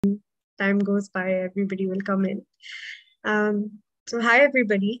time goes by, everybody will come in. So hi,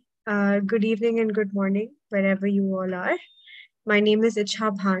 everybody. Good evening and good morning, wherever you all are. My name is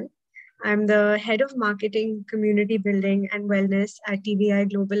Ichha Bhan. I'm the head of marketing, community building, and wellness at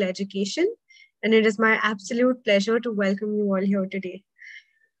TVI Global Education. And it is my absolute pleasure to welcome you all here today.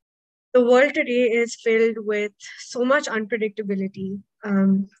 The world today is filled with so much unpredictability,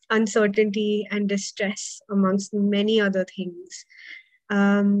 uncertainty, and distress, amongst many other things.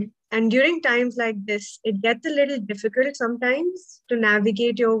 And during times like this, it gets a little difficult sometimes to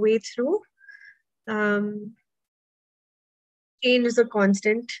navigate your way through. Um, Change is a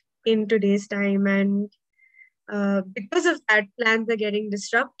constant in today's time, and because of that, plans are getting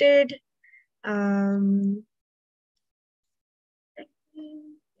disrupted. Um,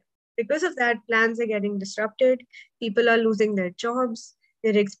 Because of that, plans are getting disrupted. People are losing their jobs.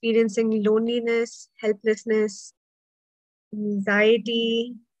 They're experiencing loneliness, helplessness,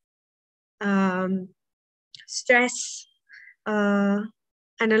 anxiety, um, stress, uh,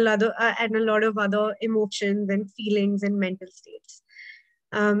 and a lot of other emotions and feelings and mental states.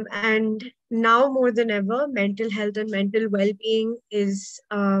 And now more than ever, mental health and mental well-being is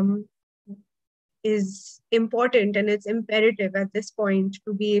important, and it's imperative at this point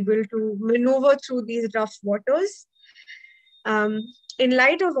to be able to maneuver through these rough waters. Um, in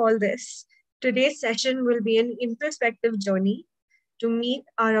light of all this, today's session will be an introspective journey to meet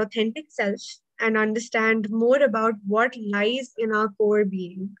our authentic self and understand more about what lies in our core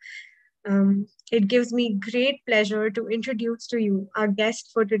being. It gives me great pleasure to introduce to you our guest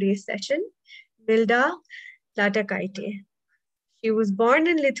for today's session, Milda Latakaite. She was born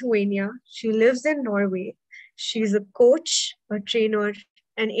in Lithuania. She lives in Norway. She's a coach, a trainer,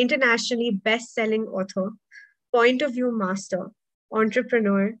 an internationally best-selling author, point of view master,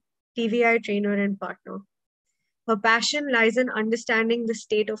 entrepreneur, TVI trainer, and partner. Her passion lies in understanding the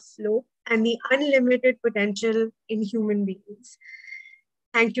state of flow and the unlimited potential in human beings.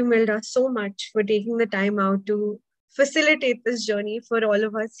 Thank you, Milda, so much for taking the time out to facilitate this journey for all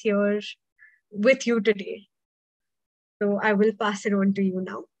of us here with you today. So I will pass it on to you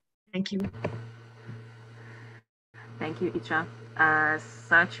now. Thank you. Thank you, Icha.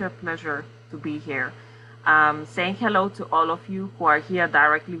 Such a pleasure to be here. Saying hello to all of you who are here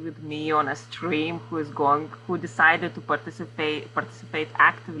directly with me on a stream, who decided to participate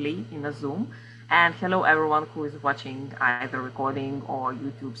actively in a Zoom, and hello everyone who is watching either recording or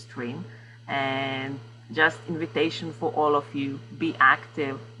YouTube stream. And just invitation for all of you: be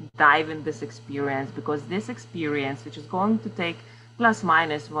active, dive in this experience, because this experience, which is going to take plus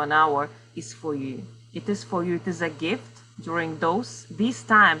minus 1 hour, is for you. It is for you. It is a gift during these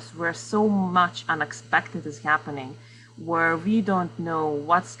times where so much unexpected is happening, where we don't know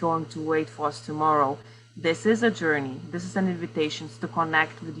what's going to wait for us tomorrow. This is a journey. This is an invitation to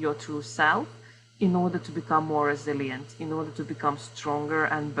connect with your true self in order to become more resilient, in order to become stronger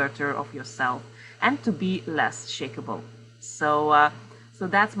and better of yourself, and to be less shakeable. So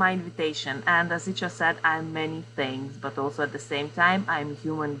that's my invitation. And as Icha said, I'm many things, but also at the same time, I'm a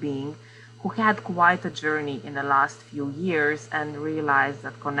human being who had quite a journey in the last few years and realized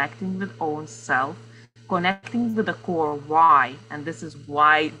that connecting with own self, connecting with the core why, and this is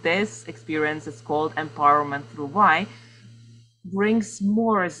why this experience is called Empowerment Through Why, brings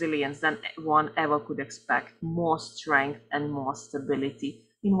more resilience than one ever could expect, more strength and more stability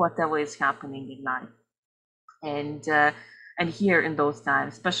in whatever is happening in life. And here in those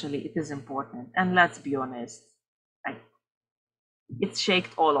times, especially, it is important. And let's be honest, it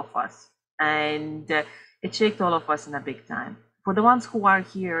shaked all of us, and it shaked all of us in a big time. For the ones who are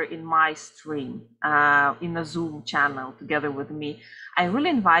here in my stream, in a Zoom channel together with me, I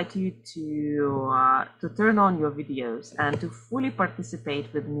really invite you to turn on your videos and to fully participate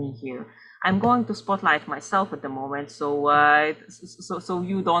with me here. I'm going to spotlight myself at the moment, so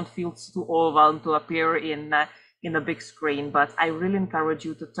you don't feel too overwhelmed to appear in a big screen, but I really encourage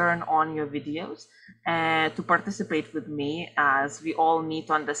you to turn on your videos and to participate with me, as we all need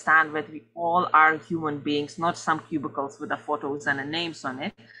to understand that we all are human beings, not some cubicles with the photos and the names on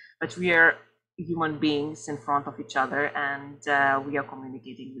it, but we are human beings in front of each other, and we are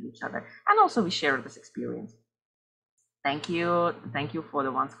communicating with each other, and also we share this experience. Thank you for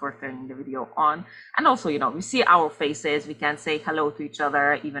the ones for turning the video on, and also, we see our faces, we can say hello to each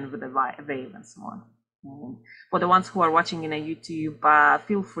other even with a wave and so on. For the ones who are watching in a YouTube,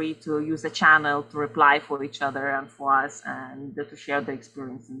 feel free to use the channel to reply for each other and for us, and to share the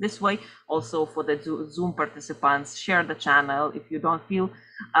experience in this way. Also, for the Zoom participants, share the channel. If you don't feel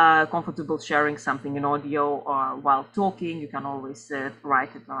comfortable sharing something in audio or while talking, you can always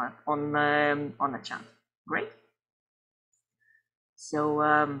write it on a chat. Great. So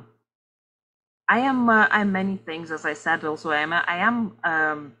I'm many things, as I said. Also, I am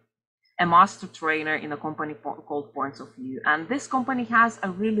a master trainer in a company called Points of View, and this company has a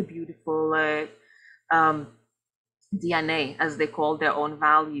really beautiful um, DNA, as they call their own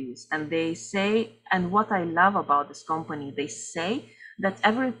values. And they say, and what I love about this company, they say that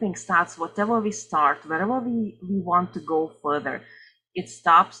everything starts, whatever we start, wherever we want to go further, it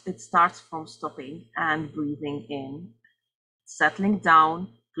starts from stopping and breathing in, settling down,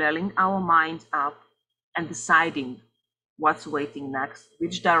 clearing our mind up, and deciding what's waiting next,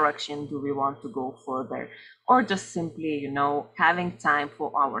 which direction do we want to go further, or just simply, having time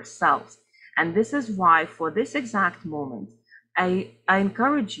for ourselves. And this is why, for this exact moment, I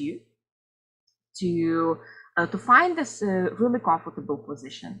encourage you to find this really comfortable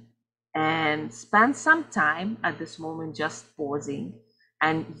position and spend some time at this moment just pausing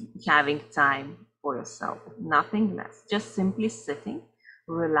and having time for yourself, nothing less, just simply sitting,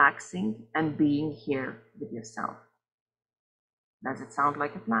 relaxing, and being here with yourself. Does it sound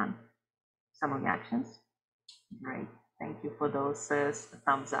like a plan? Some reactions? Great. Thank you for those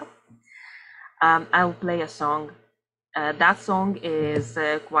thumbs up. I'll play a song. That song is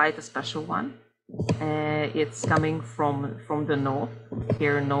quite a special one. It's coming from the north,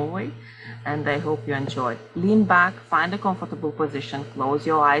 here in Norway, and I hope you enjoy. Lean back, find a comfortable position, close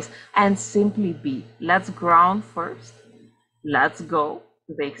your eyes, and simply be. Let's ground first. Let's go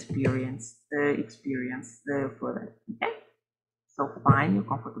to the experience further. Okay? So find your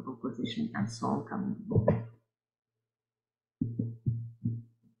comfortable position and song coming.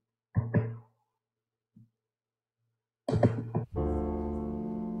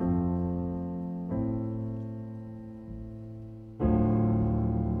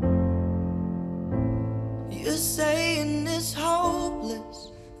 You're saying it's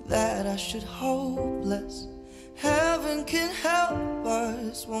hopeless, that I should hope less. Heaven can help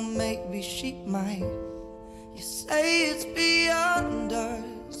us, won't make me sheep might. You say it's beyond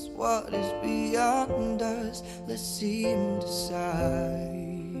us, what is beyond us? Let's see him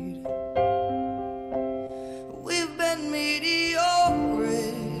decide. We've been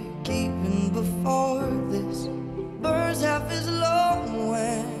meteoric even before this. Burns half as long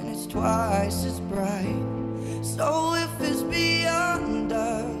when it's twice as bright. So if it's beyond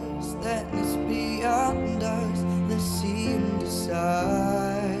us, then it's beyond us. Let's see him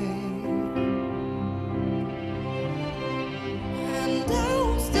decide. And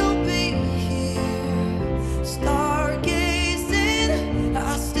I'll still be here, stargazing.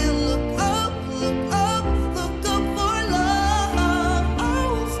 I still look up, look up, look up for love.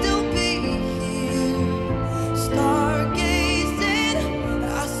 I'll still be here, stargazing.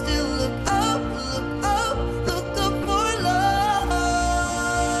 I still look up, look up, look up for love.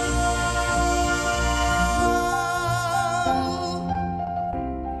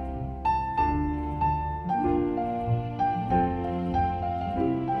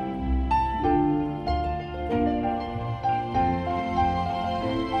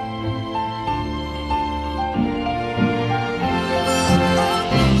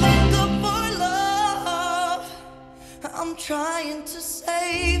 Look up for love. I'm trying to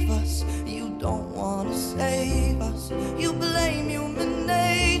save us. You don't wanna save us. You blame human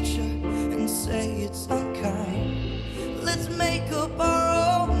nature and say it's unkind. Let's make up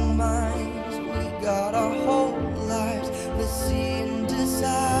our own minds. We got our whole lives. Let's see and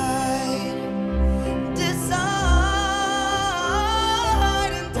decide. Decide,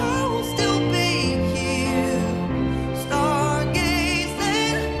 and I will still be here,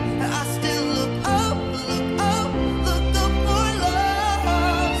 stargazing. I still look up, look up, look up for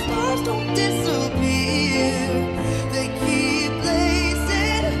love. Stars don't disappear.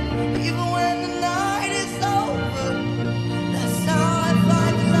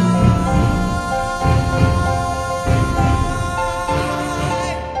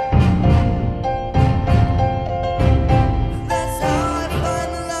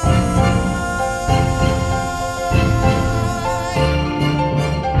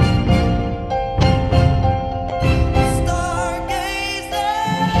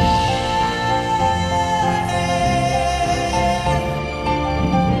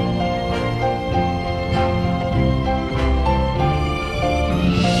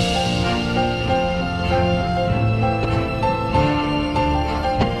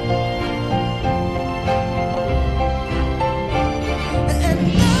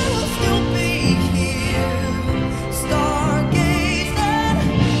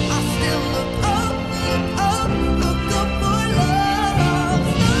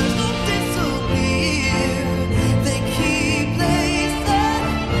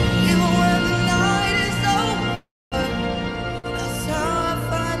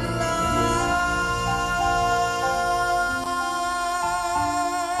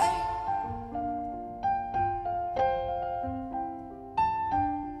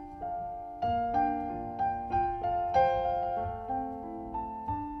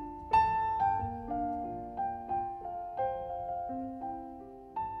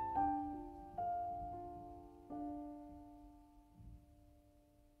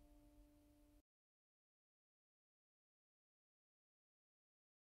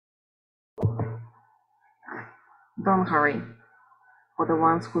 Don't hurry. For the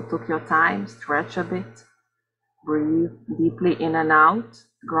ones who took your time, stretch a bit, breathe deeply in and out,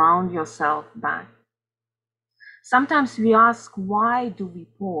 ground yourself back. Sometimes we ask, why do we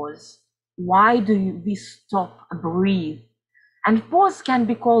pause? Why do we stop, breathe? And pause can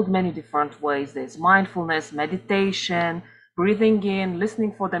be called many different ways. There's mindfulness, meditation, breathing in,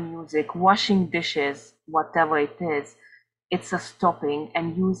 listening for the music, washing dishes, whatever it is. It's a stopping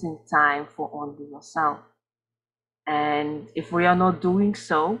and using time for only yourself. And if we are not doing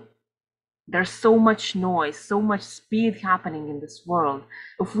so, there's so much noise, so much speed happening in this world.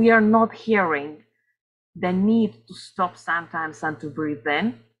 If we are not hearing the need to stop sometimes and to breathe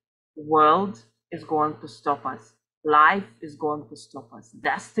in, the world is going to stop us. Life is going to stop us.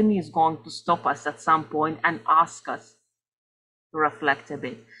 Destiny is going to stop us at some point and ask us to reflect a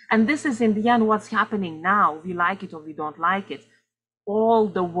bit. And this is in the end what's happening now. We like it or we don't like it. All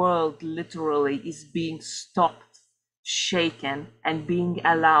the world literally is being stopped, shaken, and being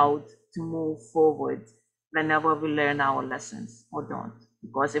allowed to move forward whenever we learn our lessons or don't.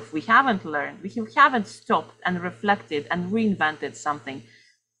 Because if we haven't learned, we haven't stopped and reflected and reinvented something,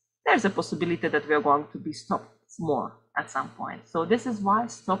 there's a possibility that we are going to be stopped more at some point. So this is why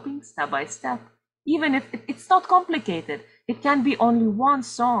stopping step by step, even if it's not complicated, it can be only one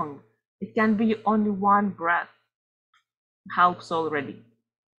song, it can be only one breath, helps already.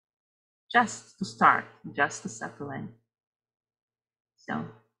 Just to start, just to settle in. So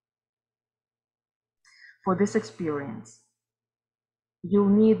for this experience, you'll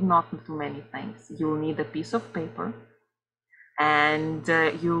need not too many things. You'll need a piece of paper, and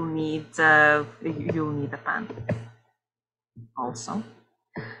you'll need a pen. Also,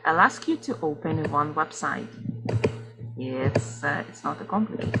 I'll ask you to open one website. It's not a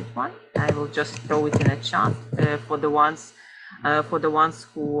complicated one. I will just throw it in a chat for the ones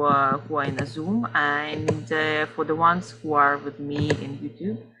who are in a Zoom, and for the ones who are with me in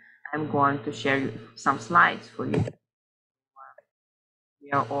YouTube, I'm going to share some slides for you.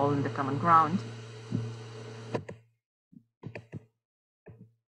 We are all in the common ground.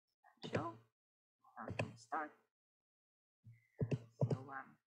 Sure. Start. So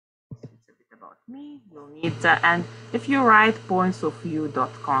it's a bit about me. You'll need and if you write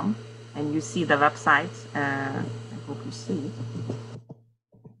pointsofview.com and you see the website, I hope you see it.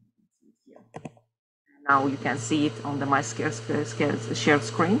 Now you can see it on the my shared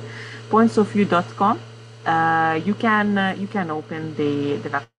screen, pointsofview.com. You can open the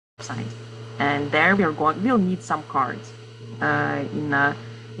website, and there we'll need some cards in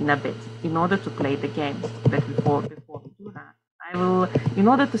a bit in order to play the game. But before we do that, in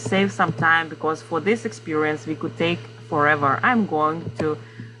order to save some time, because for this experience we could take forever, I'm going to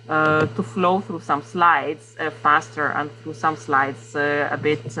flow through some slides faster and through some slides a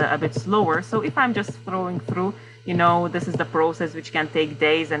bit slower. So if I'm just throwing through, this is the process which can take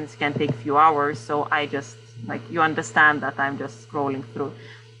days and it can take a few hours. So I just, like, you understand that I'm just scrolling through.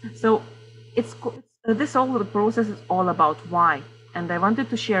 So this whole process is all about why. And I wanted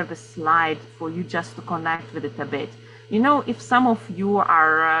to share this slide for you just to connect with it a bit. If some of you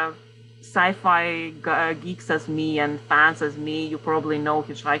are sci-fi geeks as me and fans as me, you probably know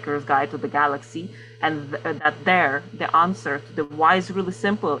Hitchhiker's Guide to the Galaxy, and the answer to the why is really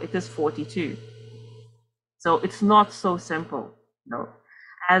simple. It is 42. So it's not so simple. No.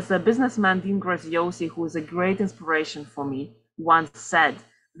 As a businessman, Dean Graziosi, who is a great inspiration for me, once said,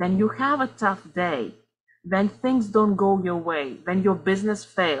 when you have a tough day, when things don't go your way, when your business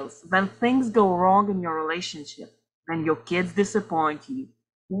fails, when things go wrong in your relationship, when your kids disappoint you,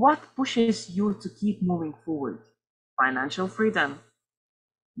 what pushes you to keep moving forward? Financial freedom.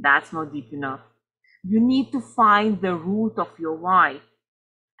 That's not deep enough. You need to find the root of your why.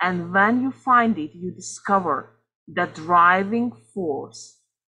 And when you find it, you discover the driving force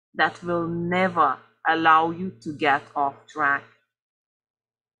that will never allow you to get off track.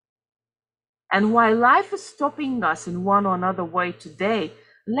 And while life is stopping us in one or another way today,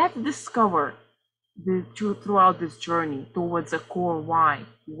 let's discover throughout this journey towards a core why.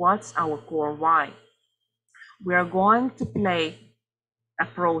 What's our core why? We are going to play a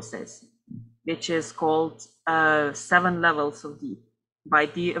process which is called 7 Levels of Deep by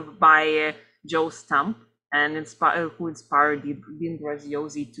Joe Stump, and who inspired Dean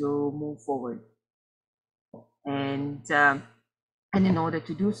Graziosi to move forward. And in order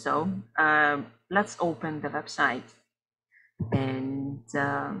to do so, let's open the website. And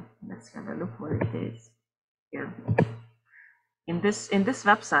let's have a look where it is here. In this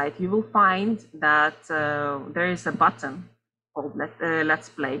website, you will find that there is a button called Let's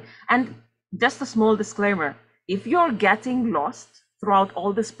Play. And just a small disclaimer: if you're getting lost throughout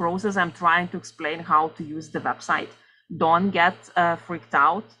all this process, I'm trying to explain how to use the website. Don't get freaked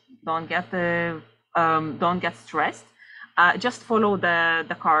out. Don't get stressed. Just follow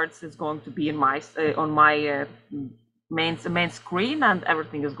the cards. It's going to be in my on my main screen, and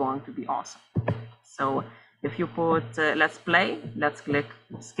everything is going to be awesome. So if you put let's play, let's click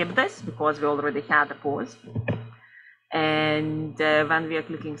skip this because we already had a pause. And when we are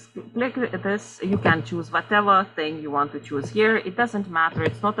click this, you can choose whatever thing you want to choose here. It doesn't matter.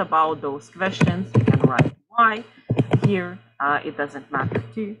 It's not about those questions. You can write why here. It doesn't matter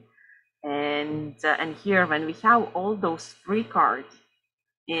too. And here, when we have all those free cards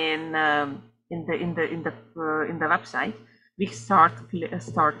in the website, we start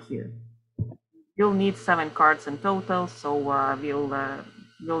here. You'll need 7 cards in total, so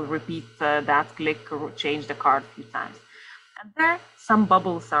we'll repeat that click or change the card a few times. And there, some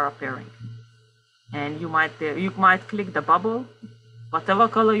bubbles are appearing, and you might click the bubble, whatever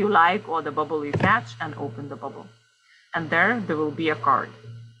color you like, or the bubble you catch, and open the bubble. And there will be a card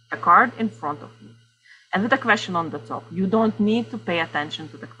in front of you, and with a question on the top. You don't need to pay attention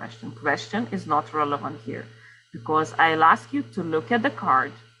to the question. Question is not relevant here, because I'll ask you to look at the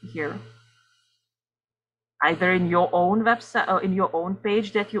card here, either in your own website or in your own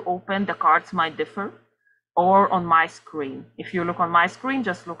page that you open. The cards might differ, or on my screen. If you look on my screen,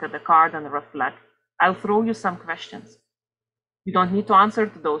 just look at the card and reflect. I'll throw you some questions. You don't need to answer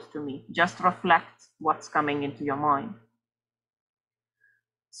to those to me. Just reflect what's coming into your mind.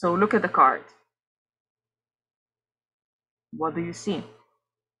 So look at the card. What do you see?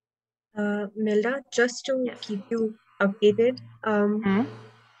 Melda, just to Yes. keep you updated,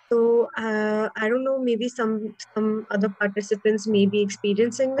 so I don't know, maybe some other participants may be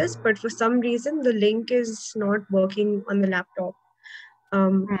experiencing this, but for some reason the link is not working on the laptop,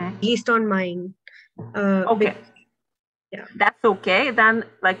 at least on mine. Okay. Yeah. That's okay. Then,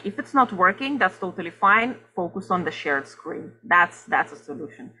 like, if it's not working, that's totally fine. Focus on the shared screen. That's a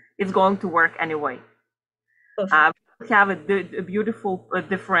solution. It's going to work anyway. We have a beautiful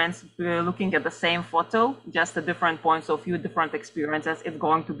difference looking at the same photo, just a different points of view, different experiences. It's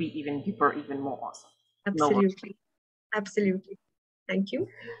going to be even deeper, even more awesome. Absolutely. Absolutely. Thank you.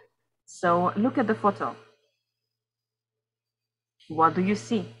 So look at the photo. What do you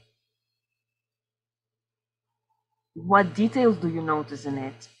see? What details do you notice in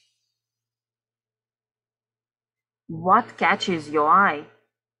it? What catches your eye?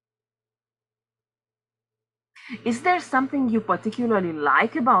 Is there something you particularly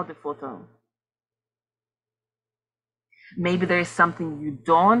like about the photo? Maybe there is something you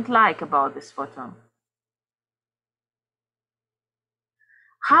don't like about this photo.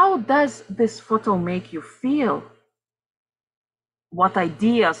 How does this photo make you feel? What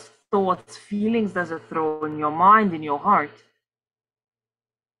ideas, thoughts, feelings does it throw in your mind, in your heart?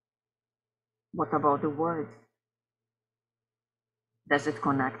 What about the word? Does it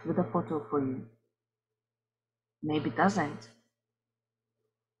connect with the photo for you? Maybe it doesn't.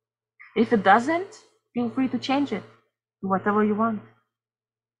 If it doesn't, feel free to change it to whatever you want.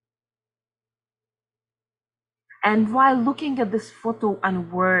 And while looking at this photo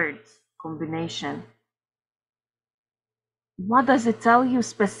and words combination, what does it tell you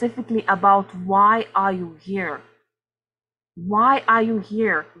specifically about why are you here? Why are you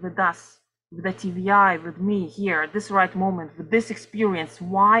here with us, with the TVI, with me here at this right moment, with this experience?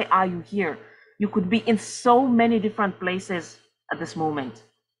 Why are you here? You could be in so many different places at this moment,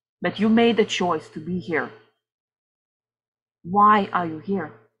 but you made a choice to be here. Why are you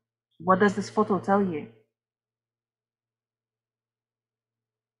here? What does this photo tell you?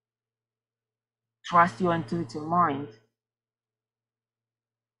 Trust your intuitive mind.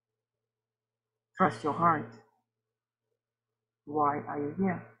 Trust your heart. Why are you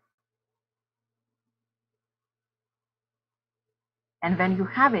here? And when you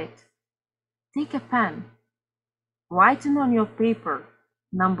have it, take a pen, write it on your paper,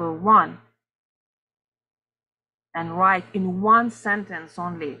 number 1, and write in one sentence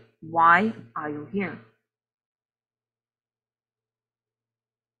only, why are you here?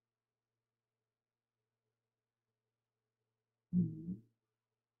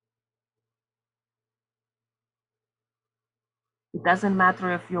 It doesn't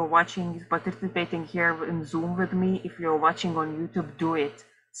matter if you're watching, participating here in Zoom with me, if you're watching on YouTube, do it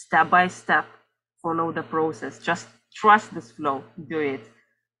step by step, follow the process, just trust this flow, do it.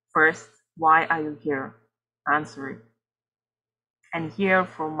 First, why are you here? Answer it. And here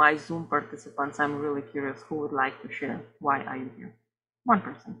from my Zoom participants, I'm really curious who would like to share why are you here? One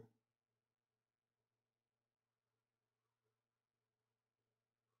person.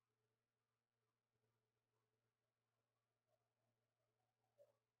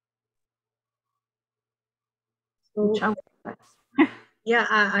 So, Which I yeah,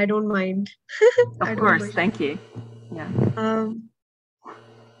 I don't mind. I of don't course, mind. thank you. Yeah.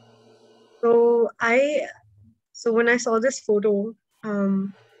 So when I saw this photo,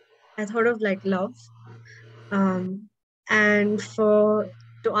 I thought of like love. And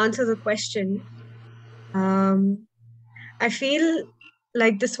to answer the question, um, I feel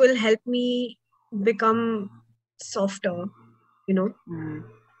like this will help me become softer. You know, Mm,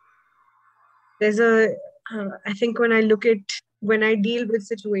 there's I think when I deal with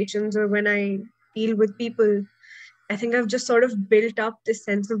situations or when I deal with people, I think I've just sort of built up this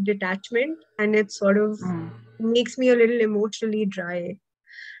sense of detachment, and it sort of mm, makes me a little emotionally dry.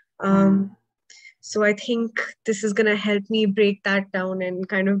 mm. So I think this is gonna help me break that down and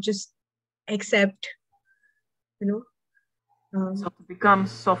kind of just accept, you know, So um, to become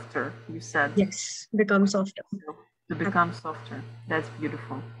softer, you said. yes, become softer. So to become softer. That's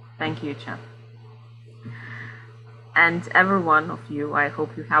beautiful. Thank you, Chan. And every one of you, I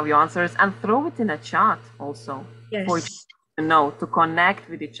hope you have your answers and throw it in a chat also for each Yes. to know, to connect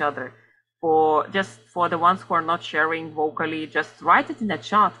with each other. For the ones who are not sharing vocally, just write it in a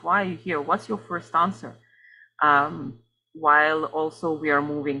chat. Why are you here? What's your first answer? While also we are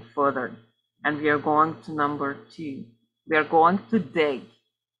moving further and we are going to number 2. We are going to dig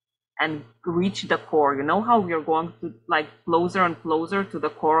and reach the core. You know how we are going to like closer and closer to the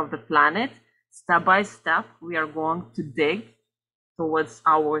core of the planet? Step by step, we are going to dig towards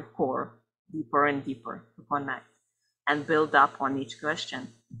our core deeper and deeper to connect and build up on each question.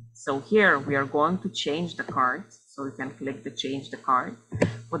 So here we are going to change the cards. So you can click the change the card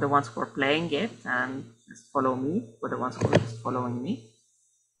for the ones who are playing it and just follow me for the ones who are just following me.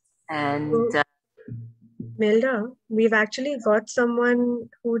 And So, Melda, we've actually got someone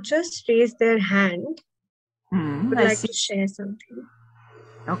who just raised their hand, would I like see. to share something.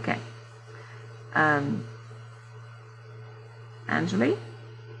 Okay. Um, Angeli,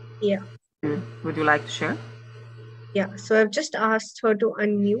 Yeah. would you like to share? Yeah. So I've just asked her to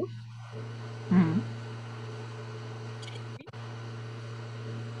unmute. Mm-hmm.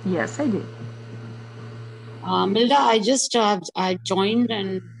 Yes, I do. Milda, I joined,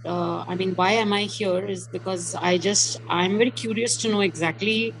 and I mean, why am I here is because I'm very curious to know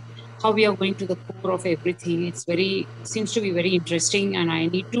exactly how we are going to the core of everything. Seems to be very interesting, and I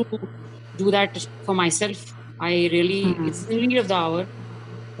need to do that for myself. It's the need of the hour.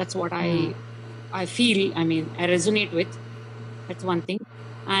 That's what I feel. I mean, I resonate with. That's one thing.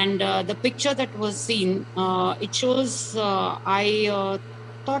 And the picture that was seen, it shows. I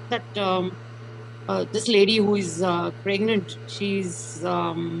thought that. This lady who is pregnant,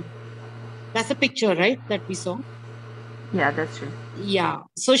 that's a picture, right? That we saw. Yeah, that's true. Yeah.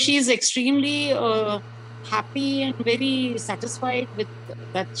 So she's extremely happy and very satisfied with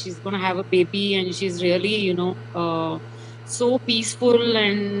that she's going to have a baby. And she's really, so peaceful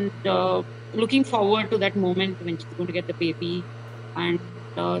and looking forward to that moment when she's going to get the baby. And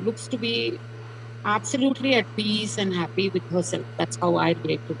looks to be absolutely at peace and happy with herself. That's how I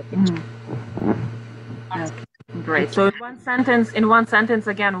relate to the picture. Okay. Great. So in one sentence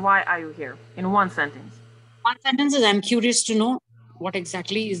again, why are you here? In one sentence. One sentence is I'm curious to know what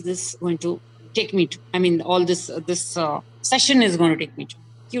exactly is this going to take me to. I mean, all this session is going to take me to.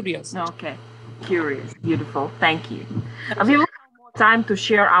 Curious. Okay. Curious. Beautiful. Thank you. We will have more time to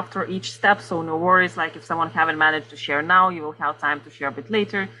share after each step, so no worries. Like if someone haven't managed to share now, you will have time to share a bit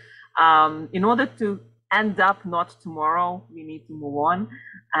later. In order to end up not tomorrow, we need to move on.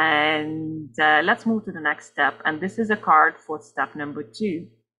 And let's move to the next step. And this is a card for step number 2.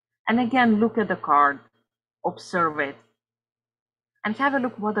 And again, look at the card, observe it, and have a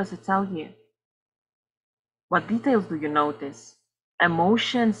look. What does it tell you? What details do you notice?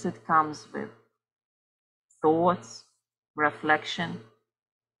 Emotions it comes with, thoughts, reflection,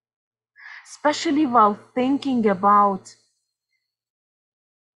 especially while thinking about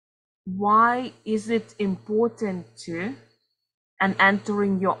why is it important to, and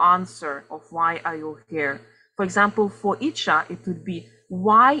entering your answer of why are you here. For example, for Isha, it would be,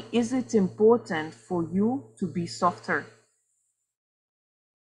 why is it important for you to be softer?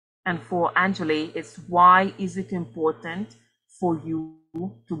 And for Angeli, it's why is it important for you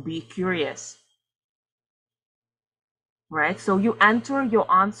to be curious? Right? So you enter your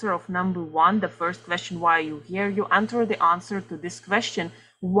answer of number 1, the first question, why are you here? You enter the answer to this question,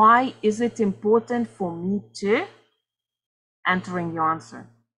 why is it important for me to, entering your answer.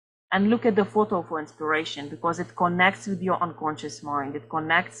 And look at the photo for inspiration, because it connects with your unconscious mind. It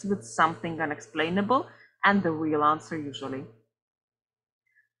connects with something unexplainable and the real answer usually.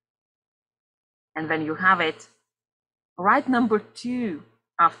 And when you have it, write number 2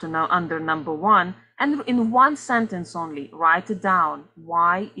 after now under number one, and in one sentence only, write it down.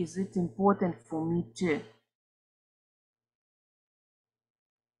 Why is it important for me to?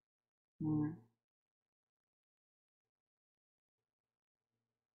 Mm.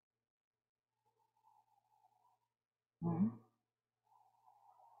 Mm.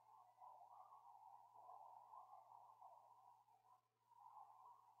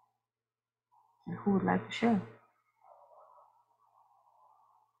 And who would like to share?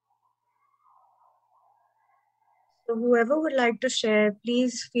 So whoever would like to share,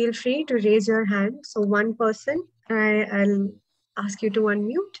 please feel free to raise your hand. So one person, I'll ask you to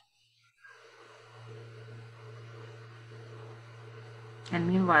unmute. And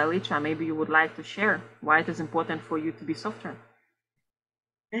meanwhile, Icha, maybe you would like to share why it is important for you to be softer.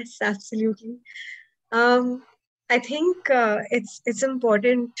 Yes, absolutely. I think it's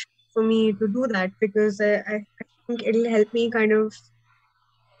important for me to do that because I think it'll help me kind of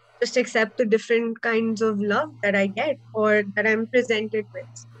just accept the different kinds of love that I get or that I'm presented with,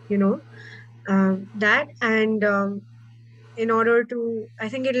 you know, that. And in order to, I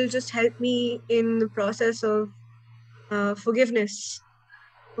think it'll just help me in the process of forgiveness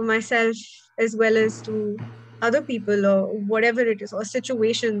for myself as well as to other people or whatever it is, or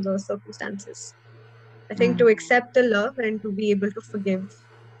situations or circumstances. I think to accept the love and to be able to forgive,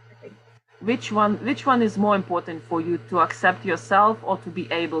 I think. Which one is more important for you, to accept yourself or to be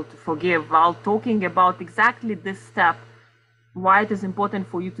able to forgive? While talking about exactly this step, why it is important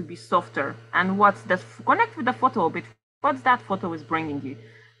for you to be softer, and what's that, connect with the photo a bit, what's that photo is bringing you,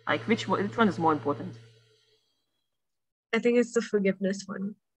 like which one is more important? I think it's the forgiveness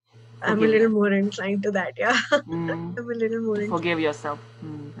one. I'm a Forgiveness. little more inclined to that, yeah. Mm, I'm a little more to inclined. forgive yourself.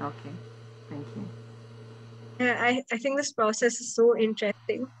 Okay, thank you. Yeah, I think this process is so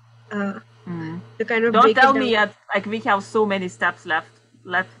interesting to kind of Don't break it tell down. me yet, like we have so many steps left.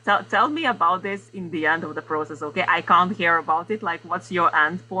 Tell me about this in the end of the process, okay? I can't hear about it. Like, what's your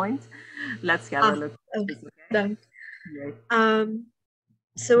end point? Let's have a look. Okay, Okay. done. Great.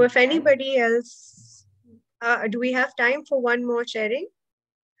 So if Okay. anybody else, do we have time for one more sharing?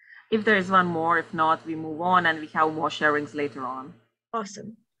 If there is one more, if not, we move on and we have more sharings later on.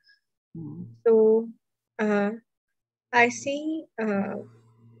 Awesome. Mm. So I see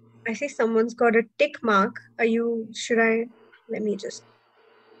someone's got a tick mark. Let me just,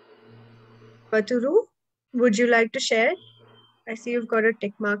 Baturu, would you like to share? I see you've got a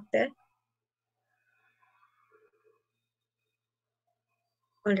tick mark there.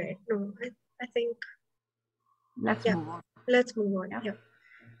 All right. No, I think, Let's yeah, move on. let's move on. Yeah. Yeah.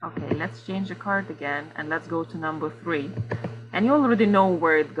 Okay, let's change the card again and let's go to number 3. And you already know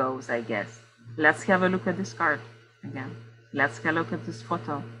where it goes, I guess. Let's have a look at this card again. Let's have a look at this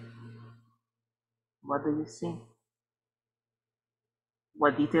photo. What do you see?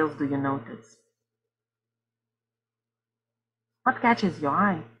 What details do you notice? What catches your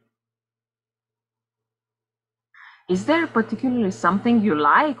eye? Is there particularly something you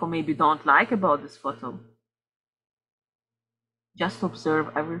like or maybe don't like about this photo? Just observe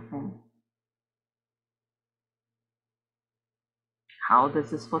everything. How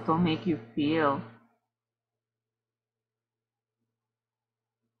does this photo make you feel?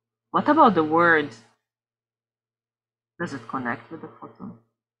 What about the words? Does it connect with the photo?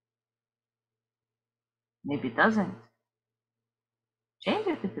 Maybe it doesn't. Change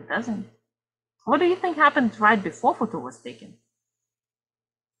it if it doesn't. What do you think happened right before photo was taken?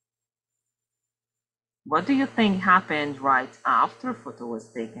 What do you think happened right after photo was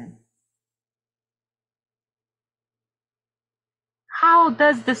taken? How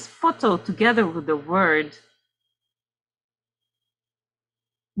does this photo together with the word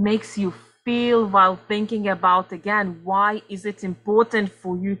makes you feel while thinking about, again, why is it important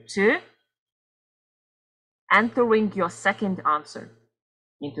for you to entering your second answer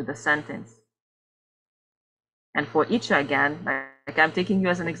into the sentence? And for each, again, like I'm taking you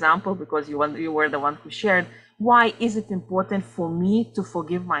as an example because you were the one who shared, why is it important for me to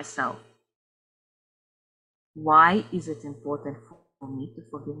forgive myself? Why is it important for me to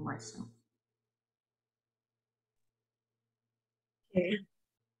forgive myself? Okay.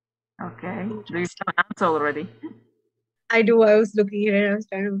 Okay. Do you have an answer already? I do. I was looking at it. I was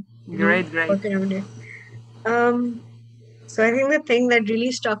trying to, Great. work around it. So I think the thing that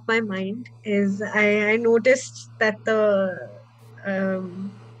really struck my mind is I noticed that the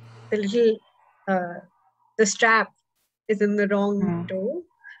little the strap is in the wrong toe.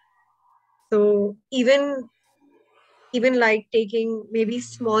 So even like taking maybe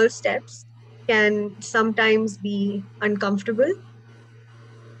small steps can sometimes be uncomfortable,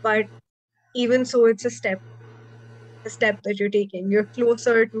 but even so, it's a step. the step that you're taking. You're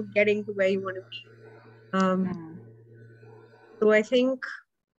closer to getting to where you want to be. So I think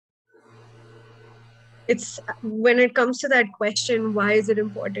it's when it comes to that question, why is it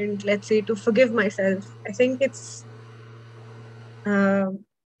important, let's say, to forgive myself? I think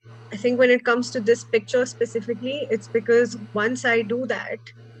I think when it comes to this picture specifically, it's because once I do that,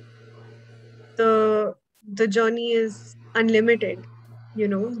 the journey is unlimited.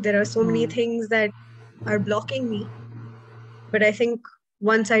 There are so many things that are blocking me, but I think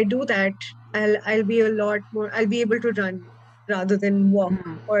once I do that, I'll be a lot more. I'll be able to run rather than walk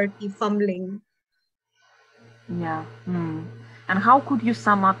or keep fumbling. Yeah. And how could you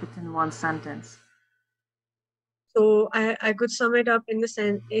sum up it in one sentence? So I could sum it up in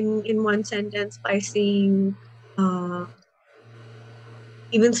one sentence by saying,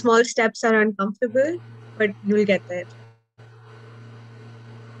 even small steps are uncomfortable, but you'll get there.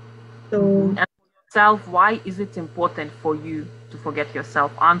 So And for yourself, why is it important for you to forget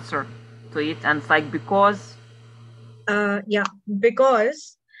yourself? Answer to it, and it's like because. yeah,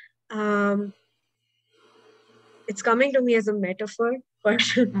 because it's coming to me as a metaphor, but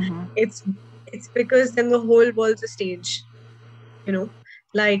it's because then the whole world's a stage.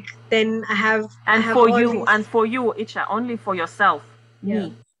 Like then I have all these. And for you, Icha, only for yourself, Yeah,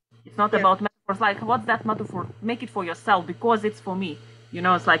 me. It's not yeah. about metaphors. Like, what's that metaphor? Make it for yourself because it's for me.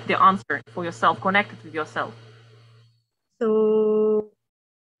 It's like the answer for yourself. Connect it with yourself. So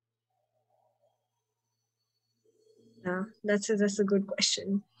yeah, that's a good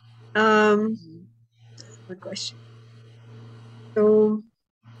question. Good question. So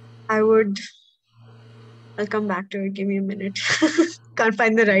I'll come back to it. Give me a minute. Can't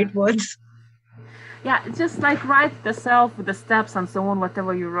find the right words. Yeah, just like write the self, the steps, and so on,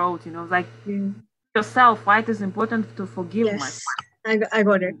 whatever you wrote. Like yourself. Why it is important to forgive myself. I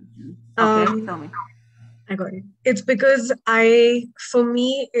got it. Okay, tell me. I got it. It's because for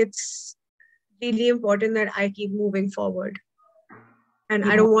me, it's really important that I keep moving forward.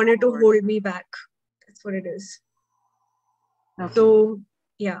 And I don't want it to hold me back. That's what it is. Okay. So,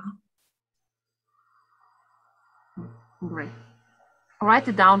 yeah. Great. Write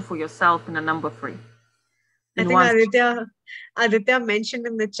it down for yourself in a number 3. I think Aditya mentioned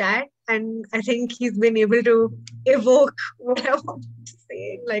in the chat, and I think he's been able to evoke what I want to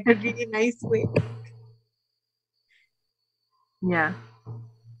say in like a really nice way. Yeah.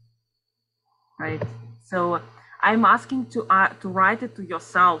 Right. So I'm asking to write it to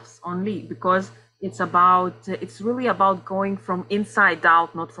yourselves only because it's really about going from inside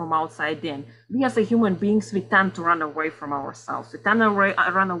out, not from outside in. We as a human beings, we tend to run away from ourselves. We tend to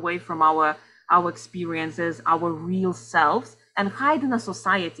run away from our experiences, our real selves, and hide in a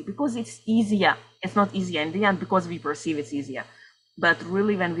society because it's easier. It's not easier in the end because we perceive it's easier. But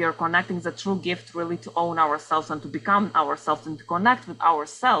really, when we are connecting, the true gift really to own ourselves and to become ourselves and to connect with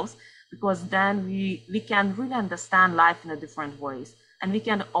ourselves, because then we can really understand life in a different ways and we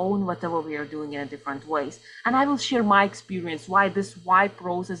can own whatever we are doing in a different ways. And I will share my experience why this why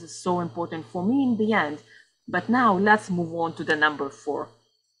process is so important for me in the end. But now let's move on to the number 4.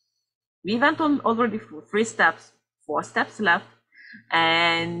 We went on already through 3 steps, 4 steps left.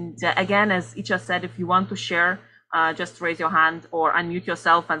 And again, as Icha said, if you want to share, just raise your hand or unmute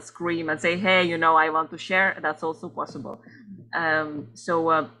yourself and scream and say, hey, I want to share. That's also possible.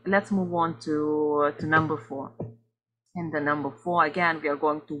 So let's move on to number 4. And the number 4, again, we are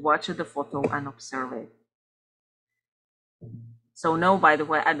going to watch the photo and observe it. So no, by the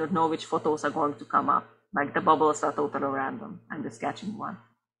way, I don't know which photos are going to come up. Like the bubbles are totally random. I'm just catching one.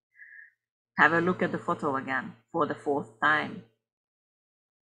 Have a look at the photo again for the 4th time.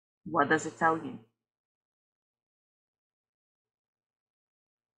 What does it tell you?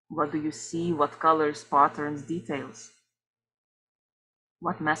 What do you see? What colors, patterns, details?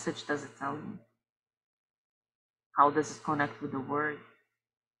 What message does it tell you? How does it connect with the word?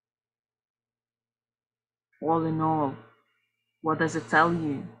 All in all, what does it tell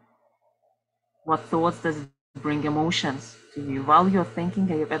you? What thoughts does it bring, emotions to you? While you're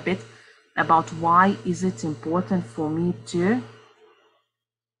thinking a bit about why is it important for me to,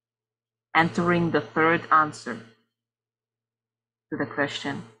 entering the 3rd answer to the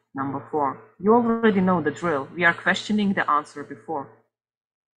question number 4. You already know the drill. We are questioning the answer before.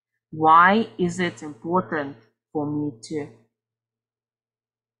 Why is it important for me to?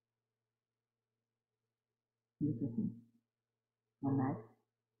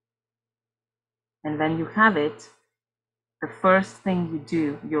 And when you have it, the first thing you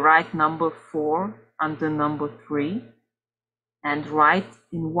do, you write number 4 under number 3 and write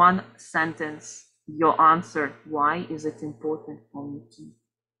in one sentence your answer. Why is it important for me to?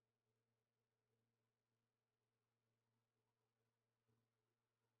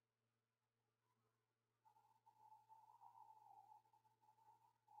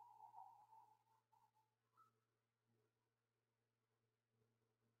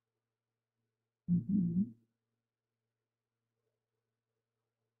 Mm-hmm.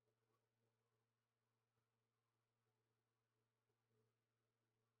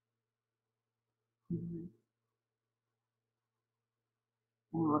 Mm-hmm.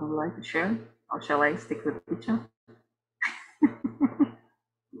 And what would you like to share? Or shall I stick with the picture?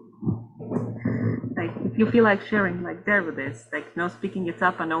 Like, if you feel like sharing, like, there with this, like, speaking it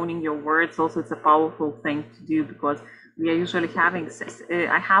up and owning your words, also it's a powerful thing to do, because we are usually having,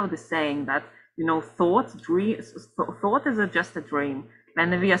 I have the saying that, thought is just a dream.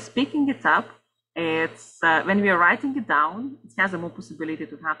 When we are speaking it up, it's, when we are writing it down, it has a more possibility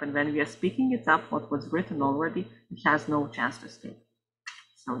to happen. When we are speaking it up, what was written already, it has no chance to stay.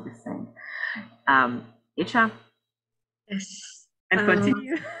 So the same. Isha? Yes. And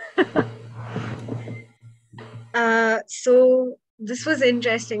continue. So this was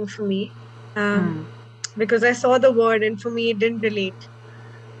interesting for me, because I saw the word and for me it didn't relate.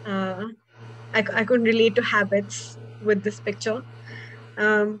 I couldn't relate to habits with this picture.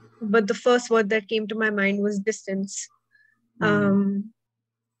 But the first word that came to my mind was distance. Um,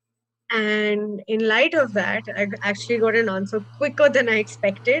 and in light of that, I actually got an answer quicker than I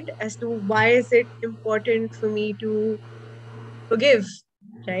expected as to why is it important for me to forgive,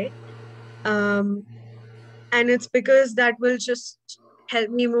 right? Um, and it's because that will just help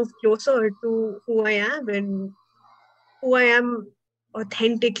me move closer to who I am and who I am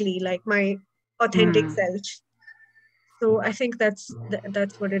authentically, like my authentic self. So I think that's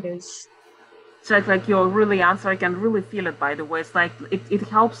what it is. So it's like your really answer. I can really feel it. By the way, it's like it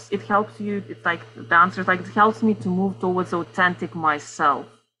helps you. It's like the answer is like, it helps me to move towards authentic myself.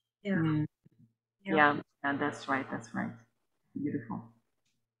 Yeah. Yeah, and that's right. That's right. Beautiful.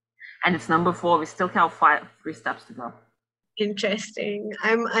 And it's number 4. We still have 3 steps to go. Interesting.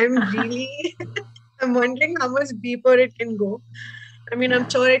 I'm really I'm wondering how much deeper it can go. I mean, I'm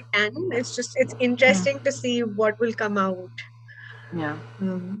sure it can. It's interesting to see what will come out. Yeah.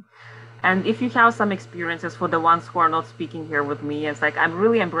 Um, And if you have some experiences, for the ones who are not speaking here with me, it's like, I'm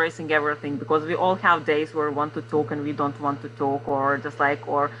really embracing everything, because we all have days where we want to talk and we don't want to talk, or just like,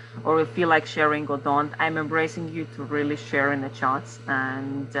 or we feel like sharing or don't. I'm embracing you to really share in the chats,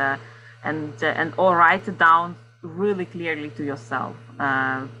 and or write it down really clearly to yourself,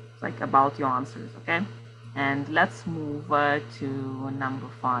 like about your answers. Okay, and let's move to number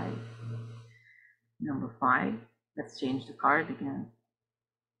 5. Number 5. Let's change the card again.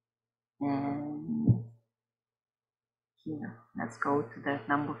 And here, let's go to that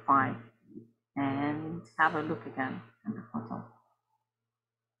number 5 and have a look again at the photo.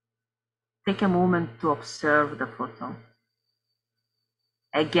 Take a moment to observe the photo.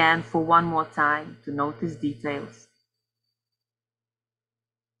 Again, for one more time, to notice details,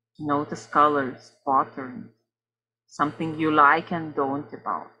 to notice colors, patterns, something you like and don't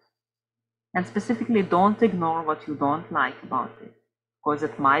about. And specifically, don't ignore what you don't like about it, because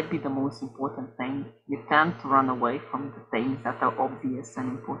it might be the most important thing. You tend to run away from the things that are obvious and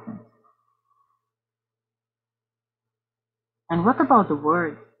important. And what about the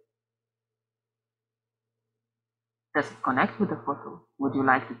word? Does it connect with the photo? Would you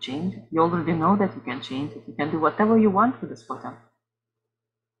like to change it? You already know that you can change it. You can do whatever you want with this photo.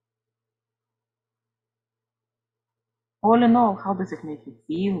 All in all, how does it make you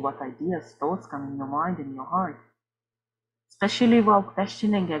feel? What ideas, thoughts come in your mind and your heart? Especially while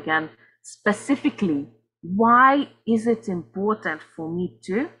questioning again, specifically, why is it important for me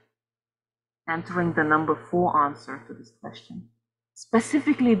to? Entering the number 4 answer to this question.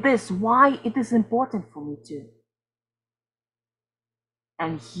 Specifically this, why it is important for me to?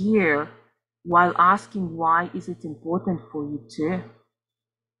 And here, while asking why is it important for you to,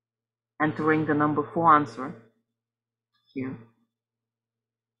 entering the number 4 answer here.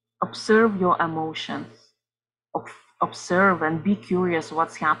 Observe your emotions. Observe and be curious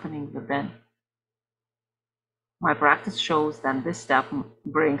what's happening within. My practice shows that this step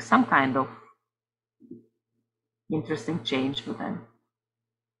brings some kind of interesting change within.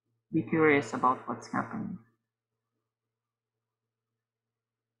 Be curious about what's happening.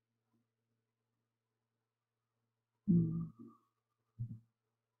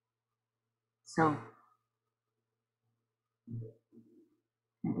 So,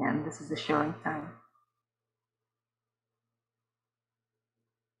 again, this is a sharing time.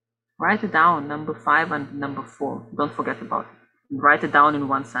 Write it down, number 5 and number 4. Don't forget about it. Write it down in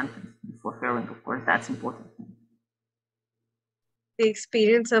one sentence before sharing, of course. That's important. the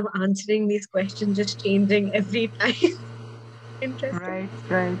experience of answering these questions is changing every time. Interesting.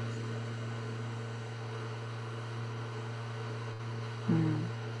 Right.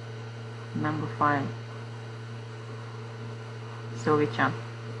 Number 5. So, Richa,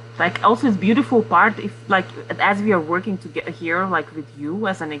 Like also it's beautiful part if like as we are working together here like with you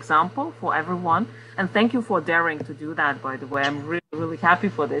as an example for everyone, and thank you for daring to do that, by the way. I'm really happy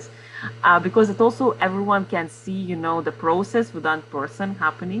for this, because it also everyone can see, you know, the process with that person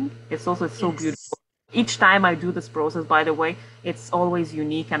happening. It's also so beautiful. Yes. Each time I do this process, by the way, it's always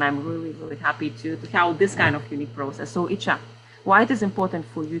unique, and I'm really happy to have this kind of unique process. So Icha, why it is important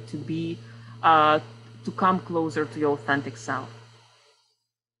for you to be uh, to come closer to your authentic self?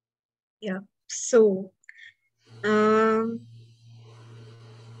 Yeah. So um,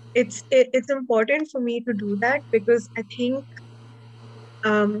 it's important for me to do that because I think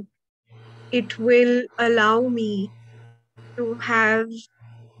um, it will allow me to have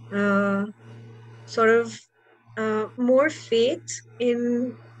uh, sort of more faith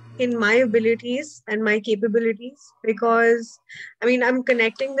in my abilities and my capabilities, because I mean I'm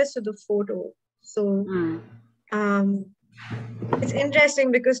connecting this to the photo. So Mm, um, it's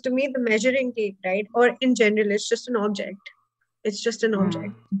interesting because to me the measuring tape, right, or in general, it's just an object. It's just an mm,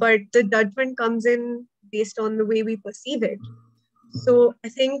 object, but the judgment comes in based on the way we perceive it. So I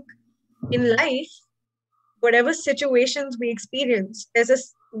think in life, whatever situations we experience,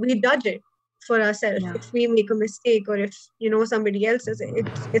 we judge it for ourselves. yeah. If we make a mistake, or if somebody else does it,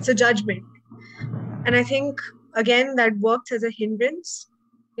 it's a judgment. And I think again that works as a hindrance,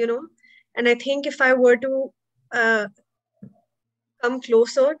 you know. And I think if I were to uh, come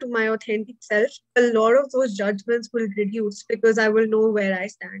closer to my authentic self, a lot of those judgments will reduce because I will know where I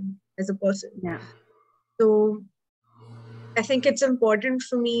stand as a person. Yeah. So I think it's important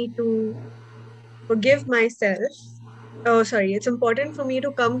for me to forgive myself. Oh, sorry. It's important for me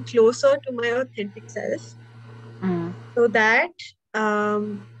to come closer to my authentic self Mm, so that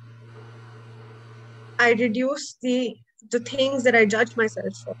um, I reduce the things that I judge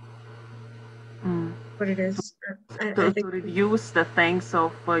myself for mm. what it is. I To think reduce the things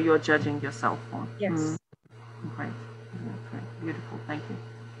of you're judging yourself on. Mm, yes. great. Yeah, great. Beautiful. Thank you.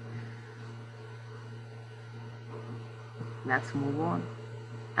 Let's move on.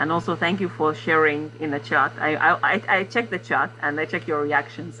 And also thank you for sharing in the chat. I checked the chat and I checked your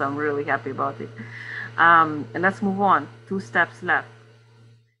reactions. So I'm really happy about it. And let's move on. 2 steps left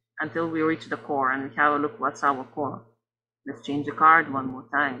until we reach the core and we have a look what's our core. Let's change the card one more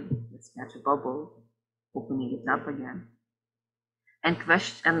time. Let's catch a bubble, opening it up again. And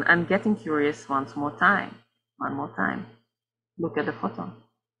question and getting curious once more time. One more time. Look at the photo.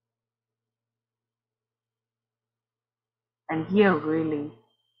 And here really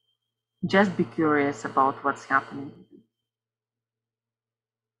just be curious about what's happening.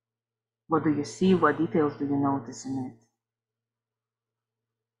 What do you see? What details do you notice in it?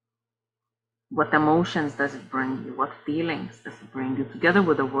 What emotions does it bring you? What feelings does it bring you? Together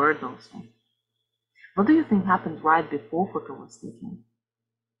with the word also. What do you think happened right before photo was taken?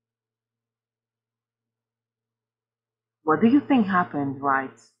 What do you think happened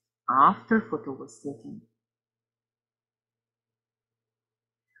right after photo was taken?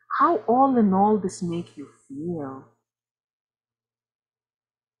 How all in all this make you feel?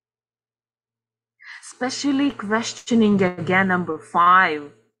 Especially questioning again number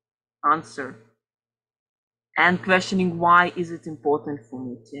 5 answer, and questioning why is it important for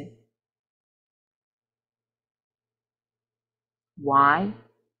me to? Why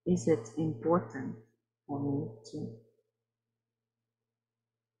is it important for me to?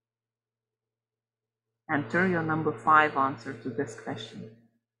 Enter your number 5 answer to this question.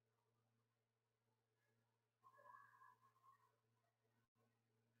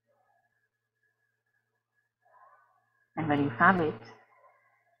 And when you have it,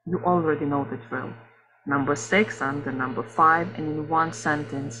 you already know the drill. Number 6 and the number 5, and in one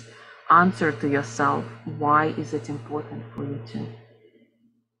sentence, answer to yourself, why is it important for you to?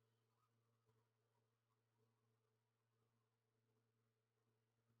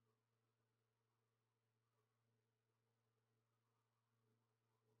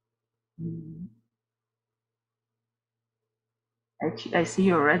 I see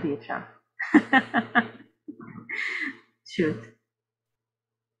you already, Cha. Shoot.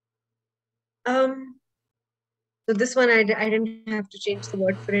 Um. So this one I didn't have to change the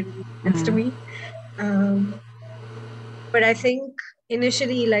word for it. It made sense to me. Um. But I think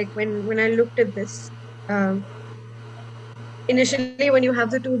initially, like when I looked at this, um, initially when you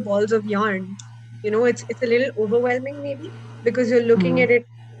have the two balls of yarn, it's a little overwhelming maybe because you're looking at it,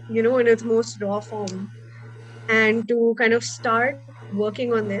 in its most raw form. And to kind of start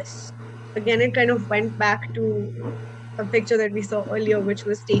working on this, again, it kind of went back to a picture that we saw earlier, which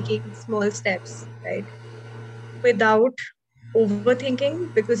was taking small steps, right? Without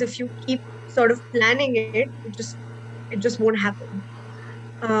overthinking, because if you keep sort of planning it, it just won't happen.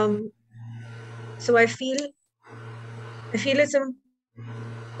 So I feel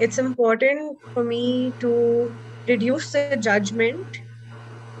it's important for me to reduce the judgment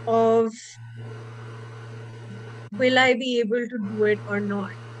of will I be able to do it or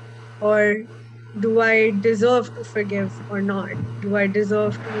not, or do I deserve to forgive or not? Do I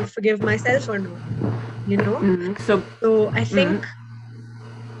deserve to forgive myself or not? You know. So, So mm,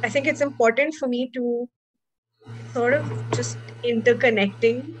 I think it's important for me to, it's sort of just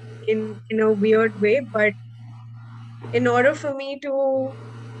interconnecting in a weird way, but in order for me to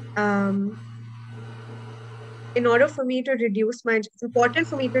um in order for me to reduce my it's important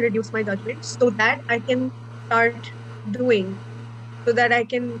for me to reduce my judgment so that I can start doing, so that I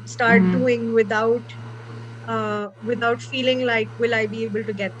can start doing without feeling like will I be able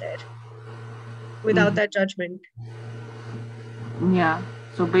to get there without that judgment. yeah.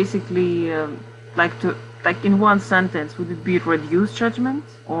 So basically, like to like in one sentence, would it be reduce judgment,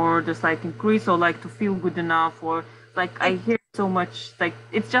 or just like increase, or like to feel good enough, or like I I, hear so much like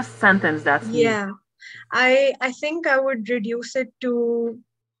it's just sentence that's needed. yeah, I think I would reduce it to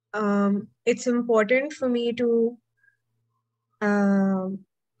it's important for me to um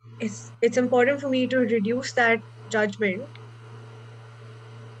it's important for me to reduce that judgment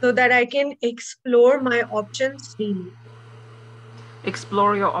so that I can explore my options freely.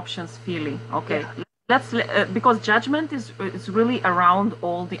 Explore your options freely. Okay. Yeah. Let's because judgment is really around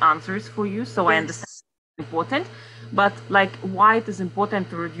all the answers for you. So I understand Yes. it's important, but like why it is important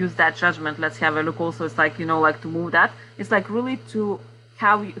to reduce that judgment. Let's have a look. Also, it's like like to move that. It's like really to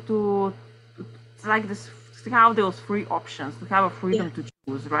have you to it's like this to have those free options to have a Yeah. freedom to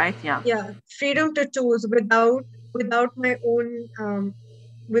choose. Right? Yeah. Yeah. Freedom to choose without my own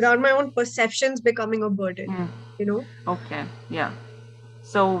without my own perceptions becoming a burden. Mm, You know, okay. Yeah.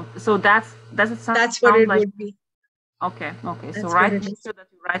 So that's does it sound that's what it like would be. okay, okay. So That's what write, it make is. sure that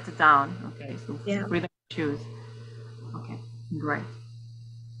you write it down. Okay, so Yeah. freedom to choose. Okay, great.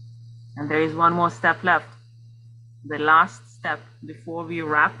 And there is one more step left. The last step before we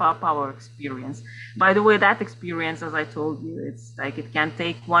wrap up our experience. By the way, that experience, as I told you, it's like it can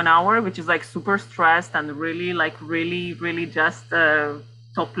take 1 hour, which is like super stressed and really, like really just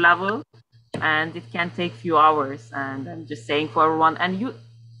top level. And it can take few hours. And I'm just saying for everyone, and you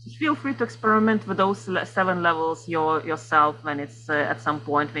feel free to experiment with those 7 levels yourself when it's at some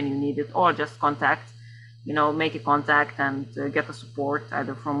point when you need it, or just contact make a contact and get the support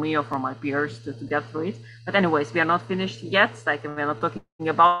either from me or from my peers to get through it. But anyways, we are not finished yet. Like we're not talking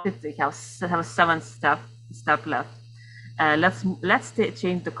about it. We have a 7 step left. Let's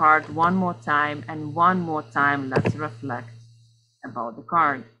change the card one more time, and one more time let's reflect about the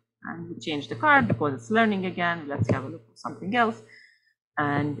card. And we change the card because it's learning again. Let's have a look at something else.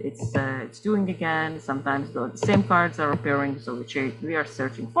 And it's doing again. Sometimes the same cards are appearing, so we are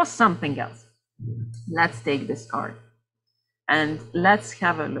searching for something else. Let's take this card and let's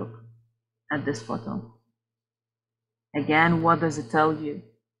have a look at this photo. Again, what does it tell you?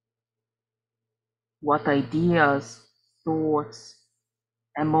 What ideas, thoughts,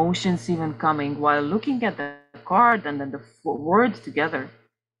 emotions even coming while looking at the card and then the words together?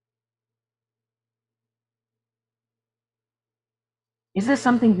 Is there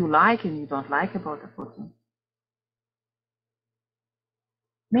something you like and you don't like about the photo?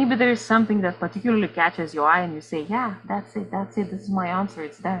 Maybe there is something that particularly catches your eye and you say, yeah, that's it, this is my answer,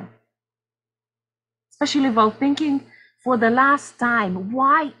 it's there. Especially while thinking for the last time,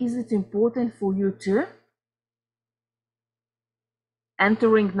 why is it important for you to?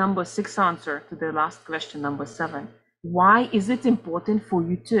 Entering number 6 answer to the last question, number 7. Why is it important for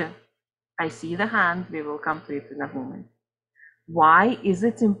you to? I see the hand, we will come to it in a moment. Why is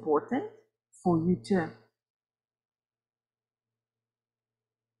it important for you to?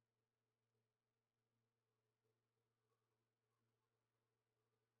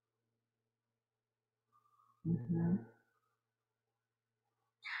 Mm-hmm.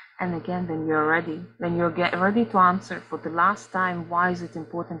 And again, when you're ready, when you're ready to answer for the last time, why is it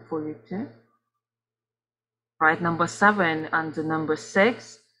important for you to? Write number 7 and the number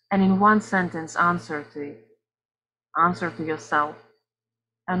 6, and in one sentence, answer to it. Answer to yourself,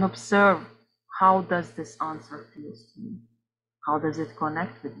 and observe how does this answer feel to you? How does it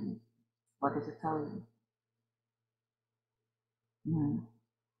connect with you? What does it tell you?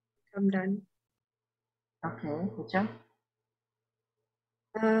 I'm done. Okay, good job.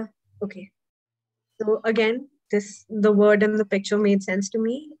 Okay. So again, the word and the picture made sense to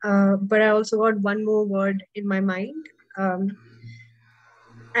me. But I also got one more word in my mind. And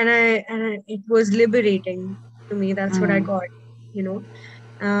it was liberating to me. That's what I got, you know.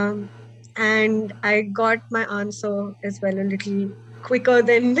 And I got my answer as well a little quicker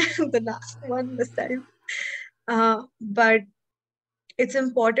than the last one this time. But it's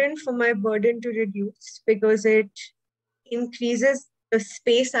important for my burden to reduce because it increases the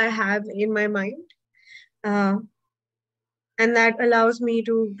space I have in my mind. And that allows me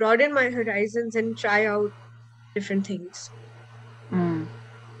to broaden my horizons and try out different things. Mm.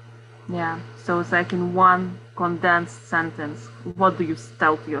 Yeah. So it's like in one condensed sentence, what do you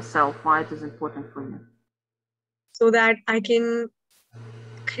tell to yourself? Why it is important for you? So that I can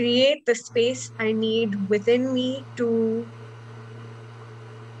create the space I need within me to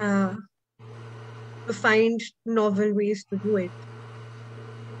find novel ways to do it,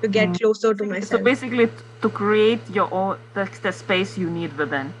 to get closer to So myself. basically, to create your own the space you need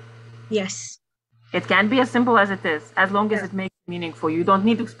within. Yes. It can be as simple as it is, as long as Yeah. it makes meaning for you. You don't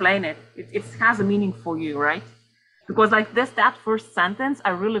need to explain it. It has a meaning for you, right? Because like that first sentence,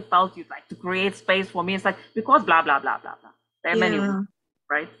 I really felt you like to create space for me. It's like because blah blah blah blah blah. There are many Yeah. reasons,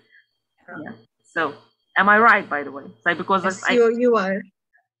 right? Yeah. So am I right, by the way? It's like because Yes, I you are.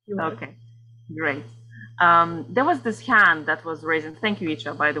 You are. okay, great. There was this hand that was raised, and thank you,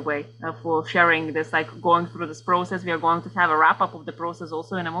 Icha, by the way, for sharing this, like going through this process. We are going to have a wrap up of the process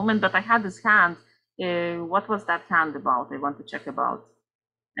also in a moment, but I had this hand. What was that hand about? I want to check about.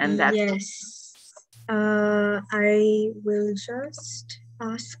 And that. Yes. I will just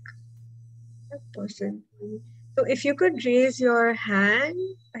ask that person. So if you could raise your hand,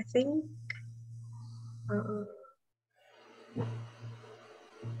 I think.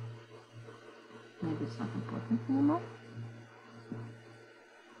 Maybe it's not important anymore.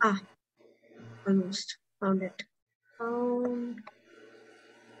 Almost found it.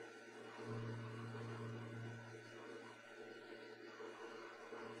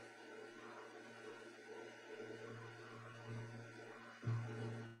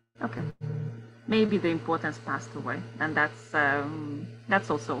 Okay. Maybe the importance passed away, and that's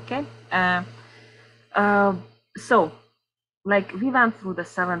also okay. So, like we went through the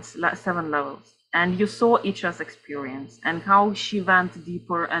seven levels, and you saw Icha's experience and how she went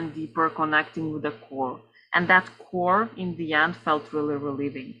deeper and deeper, connecting with the core, and that core in the end felt really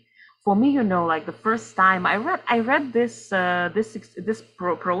relieving. For me, like the first time I read this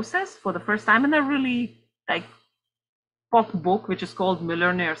process for the first time, and I really like pop book, which is called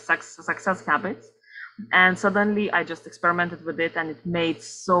Millionaire Success Habits. And suddenly I just experimented with it, and it made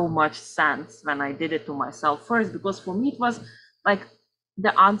so much sense when I did it to myself first, because for me it was like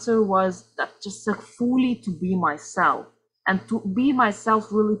the answer was that just like fully to be myself, and to be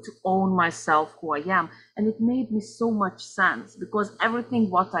myself, really to own myself, who I am. And it made me so much sense, because everything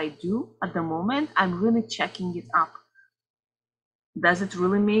what I do at the moment, I'm really checking it up. Does it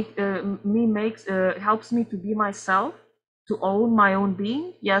really helps me to be myself, to own my own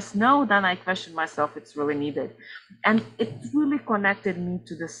being? Yes, no, then I question myself, it's really needed. And it really connected me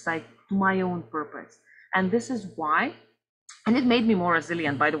to this, like, to my own purpose. And this is why, and it made me more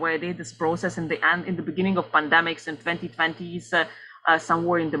resilient. By the way, I did this process in the beginning of pandemics in 2020s,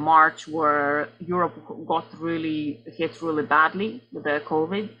 somewhere in the March, where Europe got really hit really badly with the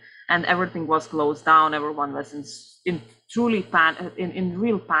COVID, and everything was closed down. Everyone was in truly in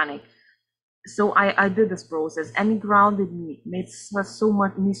real panic. So I did this process, and it grounded me, made so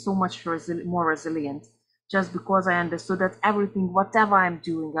much more resilient, just because I understood that everything, whatever I'm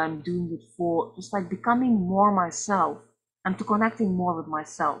doing it for just like becoming more myself, and to connecting more with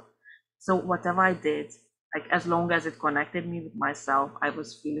myself. So whatever I did, like as long as it connected me with myself, I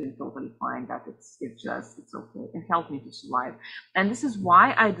was feeling totally fine. That it's okay. It helped me to survive. And this is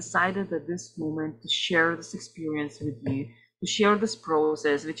why I decided at this moment to share this experience with you, to share this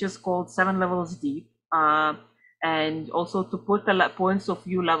process, which is called 7 levels deep. And also to put the points of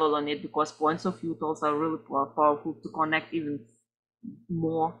view level on it, because points of view tools are really powerful to connect even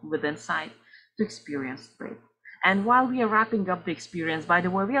more with insight, to experience great. And while we are wrapping up the experience, by the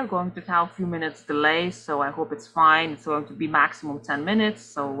way, we are going to have a few minutes delay, so I hope it's fine. It's going to be maximum 10 minutes,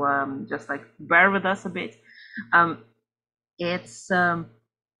 so just like bear with us a bit. It's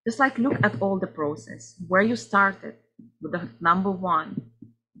just like look at all the process, where you started with the number 1,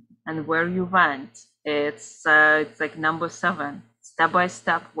 and where you went. It's like number 7, step by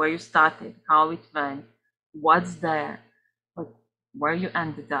step, where you started, how it went, what's there, like where you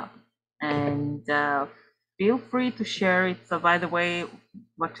ended up. And feel free to share it. So by the way,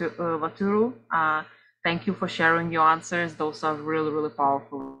 Waturu, thank you for sharing your answers. Those are really, really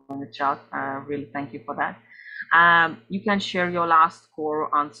powerful in the chat. Really thank you for that. You can share your last core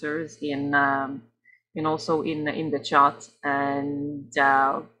answers in also in the chat, and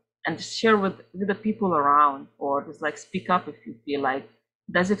just share with the people around, or just like speak up if you feel like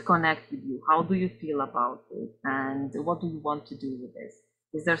Does it connect with you? How do you feel about it? And what do you want to do with this?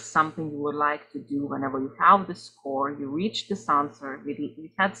 Is there something you would like to do whenever you have the score, you reach this answer?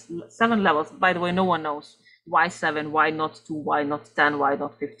 We had 7 levels. By the way, no one knows why 7, why not 2, why not 10, why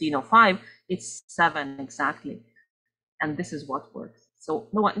not 15 or 5. It's 7 exactly. And this is what works. So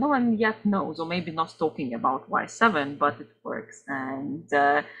no one yet knows, or maybe not talking about why 7, but it works. And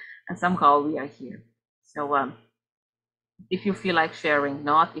somehow we are here. So if you feel like sharing,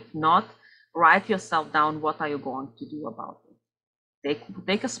 not. If not, write yourself down what are you going to do about it.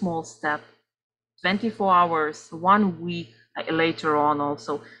 Take a small step, 24 hours, 1 week later on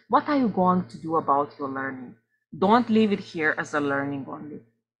also. What are you going to do about your learning? Don't leave it here as a learning only.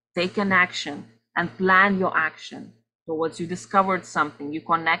 Take an action and plan your action towards you discovered something, you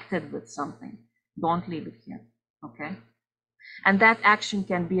connected with something. Don't leave it here, okay? And that action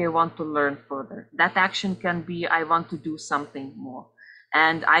can be, I want to learn further. That action can be, I want to do something more.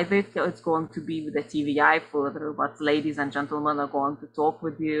 And either it's going to be with the TVI further, what ladies and gentlemen are going to talk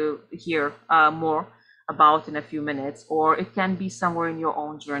with you here more about in a few minutes, or it can be somewhere in your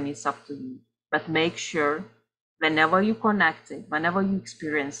own journey. It's up to you. But make sure whenever you connect it, whenever you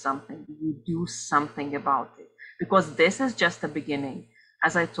experience something, you do something about it. Because this is just the beginning.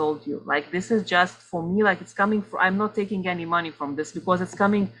 As I told you, like this is just for me, like it's coming from, I'm not taking any money from this because it's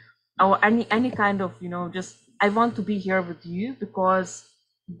coming, or any kind of, just I want to be here with you because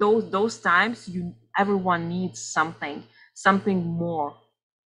those times everyone needs something more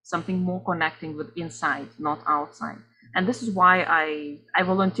connecting with inside, not outside. And this is why I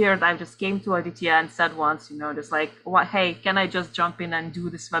volunteered. I just came to Aditya and said once, just like, what, hey, can I just jump in and do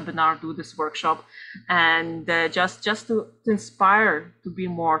this webinar, do this workshop, and just to inspire to be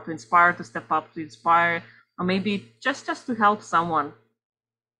more, to inspire to step up, to inspire, or maybe just to help someone.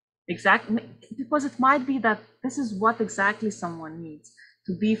 Exactly, because it might be that this is what exactly someone needs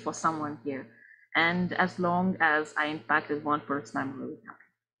to be for someone here. And as long as I impacted one person, I'm really happy.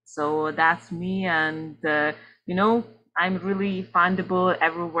 So that's me. And, I'm really findable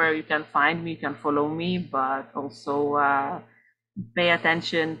everywhere you can find me, you can follow me, but also pay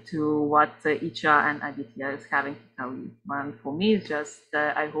attention to what Icha and Aditya is having to tell you. And for me, it's just,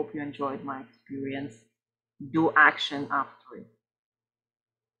 I hope you enjoyed my experience. Do action after it.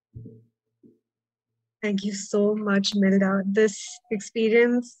 Thank you so much, Milda. This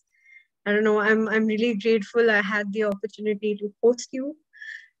experience, I don't know, I'm really grateful I had the opportunity to host you.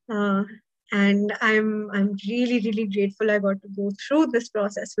 And I'm really, really grateful I got to go through this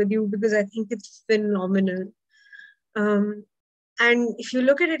process with you because I think it's phenomenal. And if you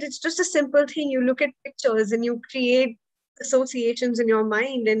look at it, it's just a simple thing. You look at pictures and you create associations in your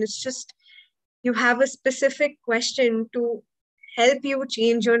mind, and it's just, you have a specific question to help you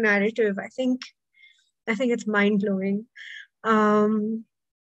change your narrative. I think it's mind-blowing. I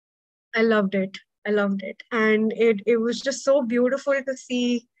loved it. And it was just so beautiful to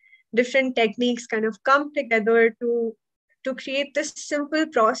see different techniques kind of come together to create this simple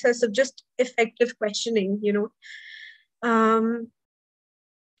process of just effective questioning, and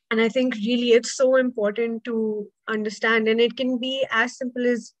I think really it's so important to understand, and it can be as simple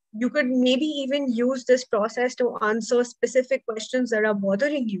as you could maybe even use this process to answer specific questions that are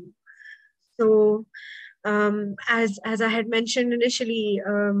bothering you. So as I had mentioned initially,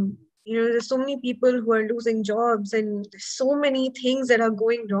 there's so many people who are losing jobs and so many things that are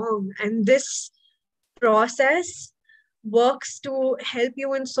going wrong. And this process works to help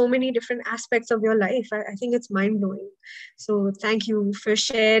you in so many different aspects of your life. I think it's mind-blowing. So thank you for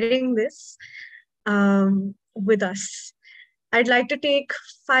sharing this with us. I'd like to take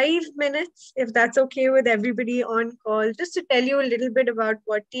 5 minutes, if that's okay with everybody on call, just to tell you a little bit about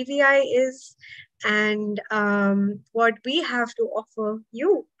what TVI is and what we have to offer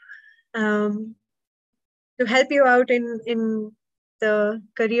you to help you out in the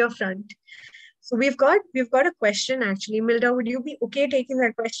career front. So we've got a question actually. Milda, would you be okay taking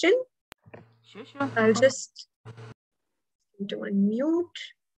that question? Sure. I'll just to unmute.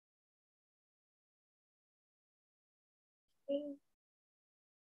 Okay.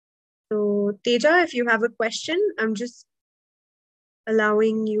 So Teja, if you have a question, I'm just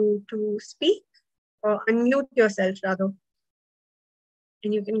allowing you to speak or unmute yourself rather,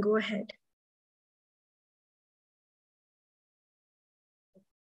 and you can go ahead.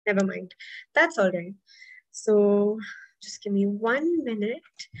 Never mind. That's all right. So just give me 1 minute.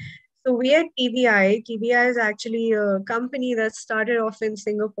 So we at TVI. TVI is actually a company that started off in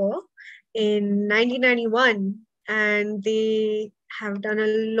Singapore in 1991, and they have done a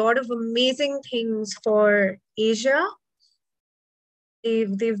lot of amazing things for Asia.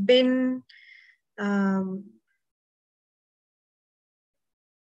 They've been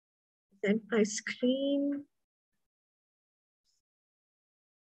send my screen.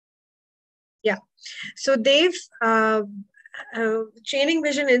 Yeah. So Training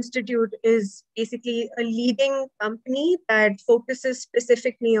Vision Institute is basically a leading company that focuses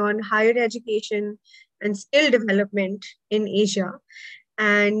specifically on higher education and skill development in Asia.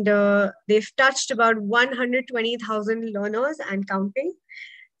 And they've touched about 120,000 learners and counting.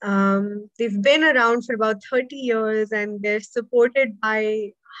 They've been around for about 30 years, and they're supported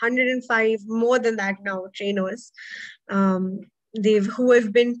by 105, more than that now, trainers. Who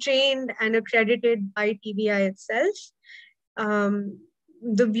have been trained and accredited by TVI itself.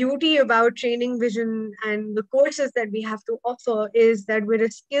 The beauty about Training Vision and the courses that we have to offer is that we're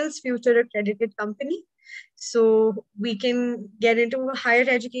a skills future accredited company. So we can get into higher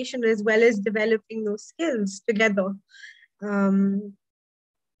education as well as developing those skills together.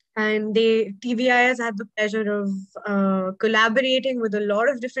 And TVI has had the pleasure of collaborating with a lot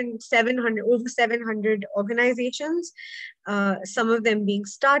of different over 700 organizations, some of them being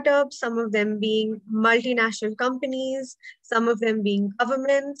startups, some of them being multinational companies, some of them being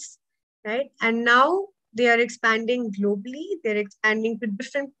governments, right? And now they are expanding globally. They're expanding to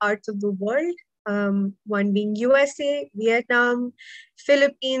different parts of the world. One being USA, Vietnam,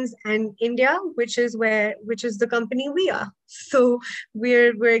 Philippines, and India, which is the company we are. So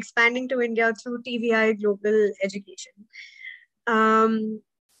we're expanding to India through TVI Global Education.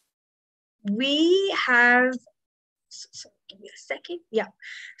 We have, give me a second. Yeah.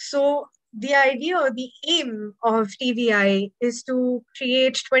 So the idea or the aim of TVI is to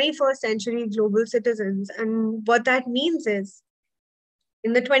create 21st century global citizens. And what that means is,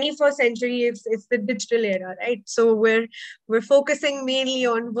 in the 21st century, it's the digital era, right? So we're focusing mainly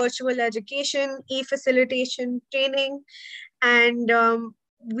on virtual education, e-facilitation, training, and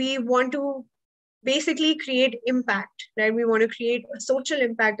we want to basically create impact, right? We want to create a social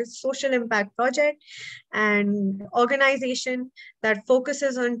impact project and organization that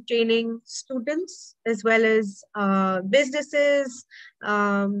focuses on training students as well as businesses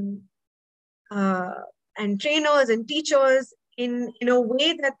and trainers and teachers in a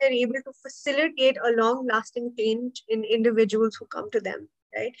way that they're able to facilitate a long-lasting change in individuals who come to them,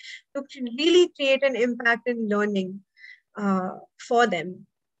 right? To really create an impact in learning for them.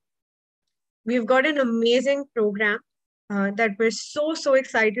 We've got an amazing program that we're so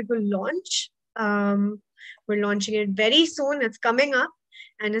excited to launch. We're launching it very soon. It's coming up,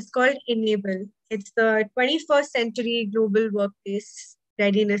 and it's called Enable. It's the 21st Century Global Workplace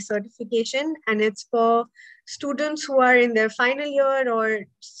Readiness Certification, and it's for students who are in their final year or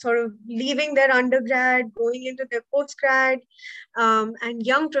sort of leaving their undergrad, going into their postgrad, and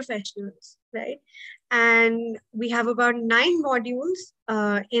young professionals, right? And we have about 9 modules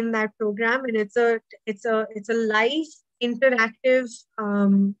in that program, and it's a live interactive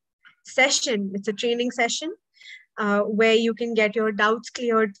session. It's a training session where you can get your doubts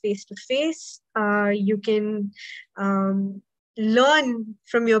cleared face to face. You can learn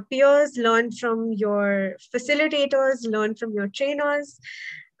from your peers, learn from your facilitators, learn from your trainers.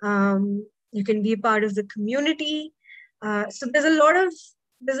 You can be part of the community. So there's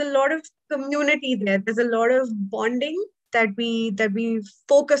a lot of community there. There's a lot of bonding that we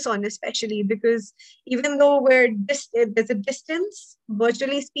focus on, especially because even though there's a distance,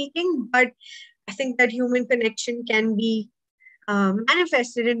 virtually speaking, but I think that human connection can be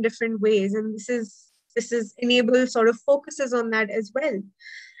manifested in different ways, and this is Enable sort of focuses on that as well.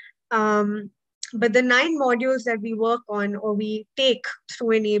 But the 9 modules that we work on or we take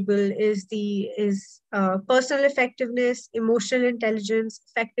through Enable is personal effectiveness, emotional intelligence,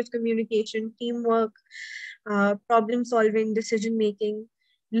 effective communication, teamwork, problem solving, decision making,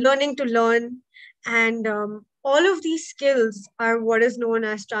 learning to learn, and all of these skills are what is known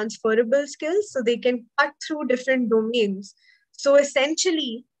as transferable skills, so they can cut through different domains. So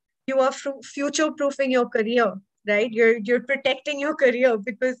essentially, you are future proofing your career, right? You're protecting your career,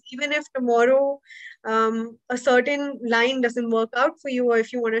 because even if tomorrow a certain line doesn't work out for you, or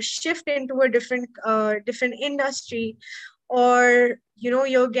if you want to shift into a different industry, or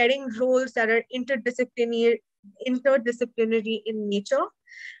you're getting roles that are interdisciplinary in nature,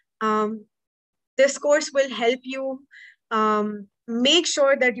 this course will help you make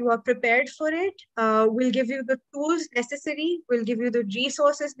sure that you are prepared for it. Will give you the tools necessary, will give you the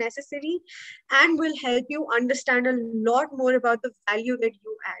resources necessary, and will help you understand a lot more about the value that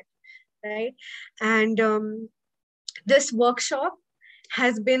you add, right? And this workshop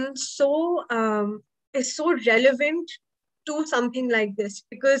has been is so relevant to something like this,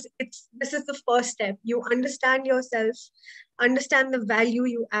 because this is the first step. You understand yourself, understand the value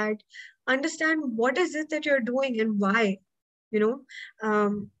you add, understand what is it that you're doing and why,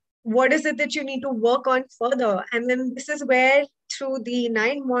 what is it that you need to work on further? And then this is where, through the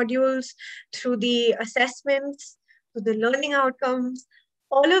 9 modules, through the assessments, through the learning outcomes,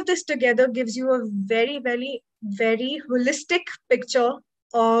 all of this together gives you a very, very, very holistic picture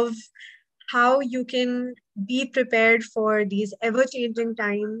of how you can be prepared for these ever-changing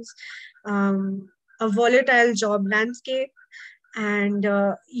times, a volatile job landscape, and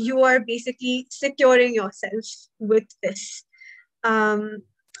you are basically securing yourself with this.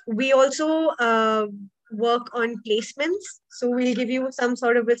 We also work on placements, so we'll give you some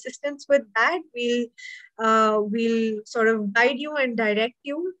sort of assistance with that. We'll sort of guide you and direct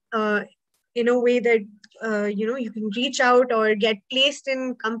you in a way that you can reach out or get placed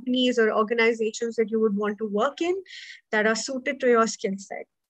in companies or organizations that you would want to work in that are suited to your skill set.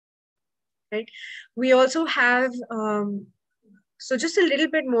 Right. We also have so just a little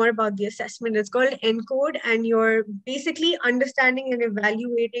bit more about the assessment. It's called ENCODE, and you're basically understanding and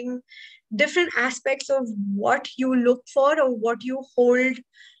evaluating different aspects of what you look for or what you hold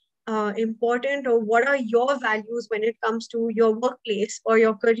important, or what are your values when it comes to your workplace or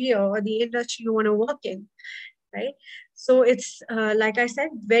your career or the industry you want to work in, right? So it's, like I said,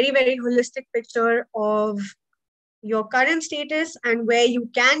 very, very holistic picture of your current status and where you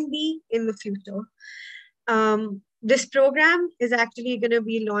can be in the future. This program is actually going to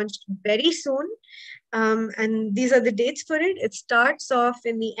be launched very soon. And these are the dates for it. It starts off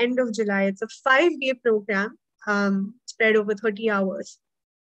in the end of July. It's a 5-day program, spread over 30 hours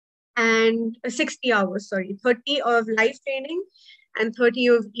and 60 hours, 30 of live training and 30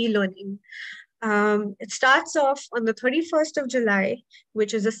 of e-learning. It starts off on the 31st of July,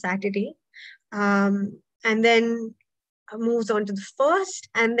 which is a Saturday. And then moves on to the 1st,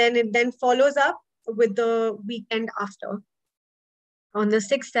 and then it then follows up with the weekend after on the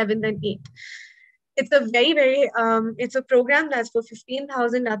 6th, 7th, and 8th. It's a very, very, it's a program that's for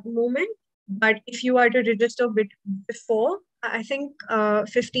 15,000 at the moment. But if you are to register before, I think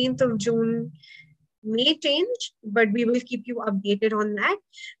 15th of June may change, but we will keep you updated on that.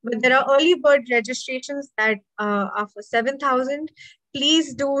 But there are early bird registrations that are for 7,000.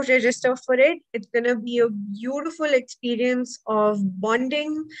 Please do register for it. It's going to be a beautiful experience of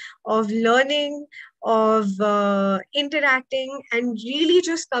bonding, of learning, of interacting, and really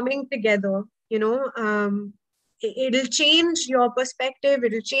just coming together. It'll change your perspective.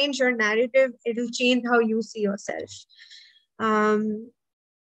 It'll change your narrative. It'll change how you see yourself.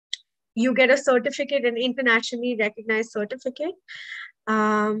 You get a certificate, an internationally recognized certificate.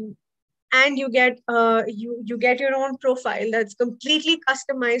 And you get you get your own profile that's completely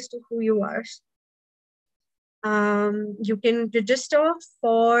customized to who you are. You can register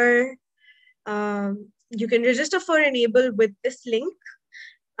for Enable with this link,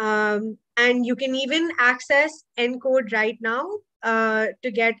 and you can even access ENCODE right now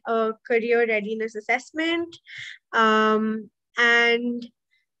to get a career readiness assessment. And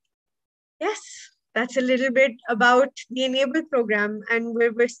yes, that's a little bit about the Enable program, and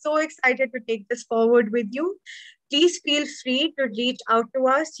we're so excited to take this forward with you. Please feel free to reach out to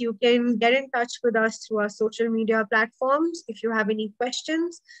us. You can get in touch with us through our social media platforms. If you have any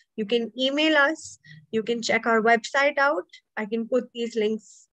questions, you can email us. You can check our website out. I can put these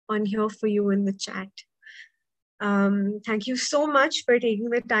links on here for you in the chat. Thank you so much for taking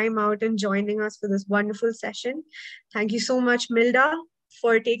the time out and joining us for this wonderful session. Thank you so much, Milda,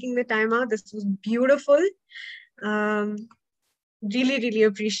 for taking the time out. This was beautiful. Really, really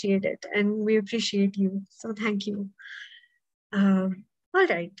appreciate it. And we appreciate you. So thank you. All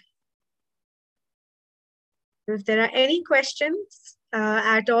right. If there are any questions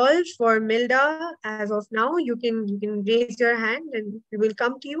at all for Milda as of now, you can raise your hand and we will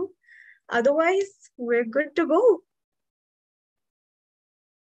come to you. Otherwise, we're good to go.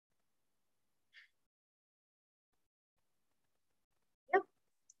 Yep.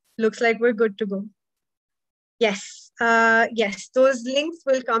 Looks like we're good to go. Yes. Yes, those links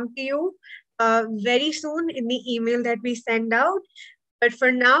will come to you very soon in the email that we send out. But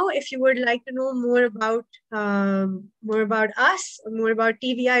for now, if you would like to know more about us, or more about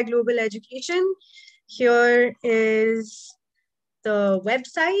TVI Global Education, here is the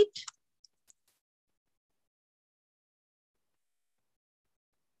website.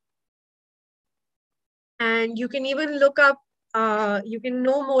 And you can even look up, you can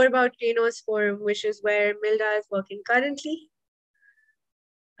know more about Trainers Forum, which is where Milda is working currently.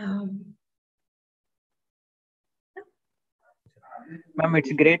 Ma'am,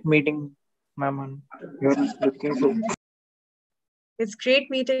 it's a great meeting, ma'am. You're looking so. It's great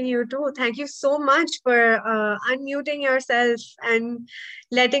meeting you too. Thank you so much for unmuting yourself and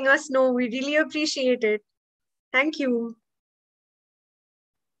letting us know. We really appreciate it. Thank you.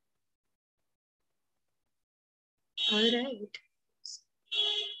 All right.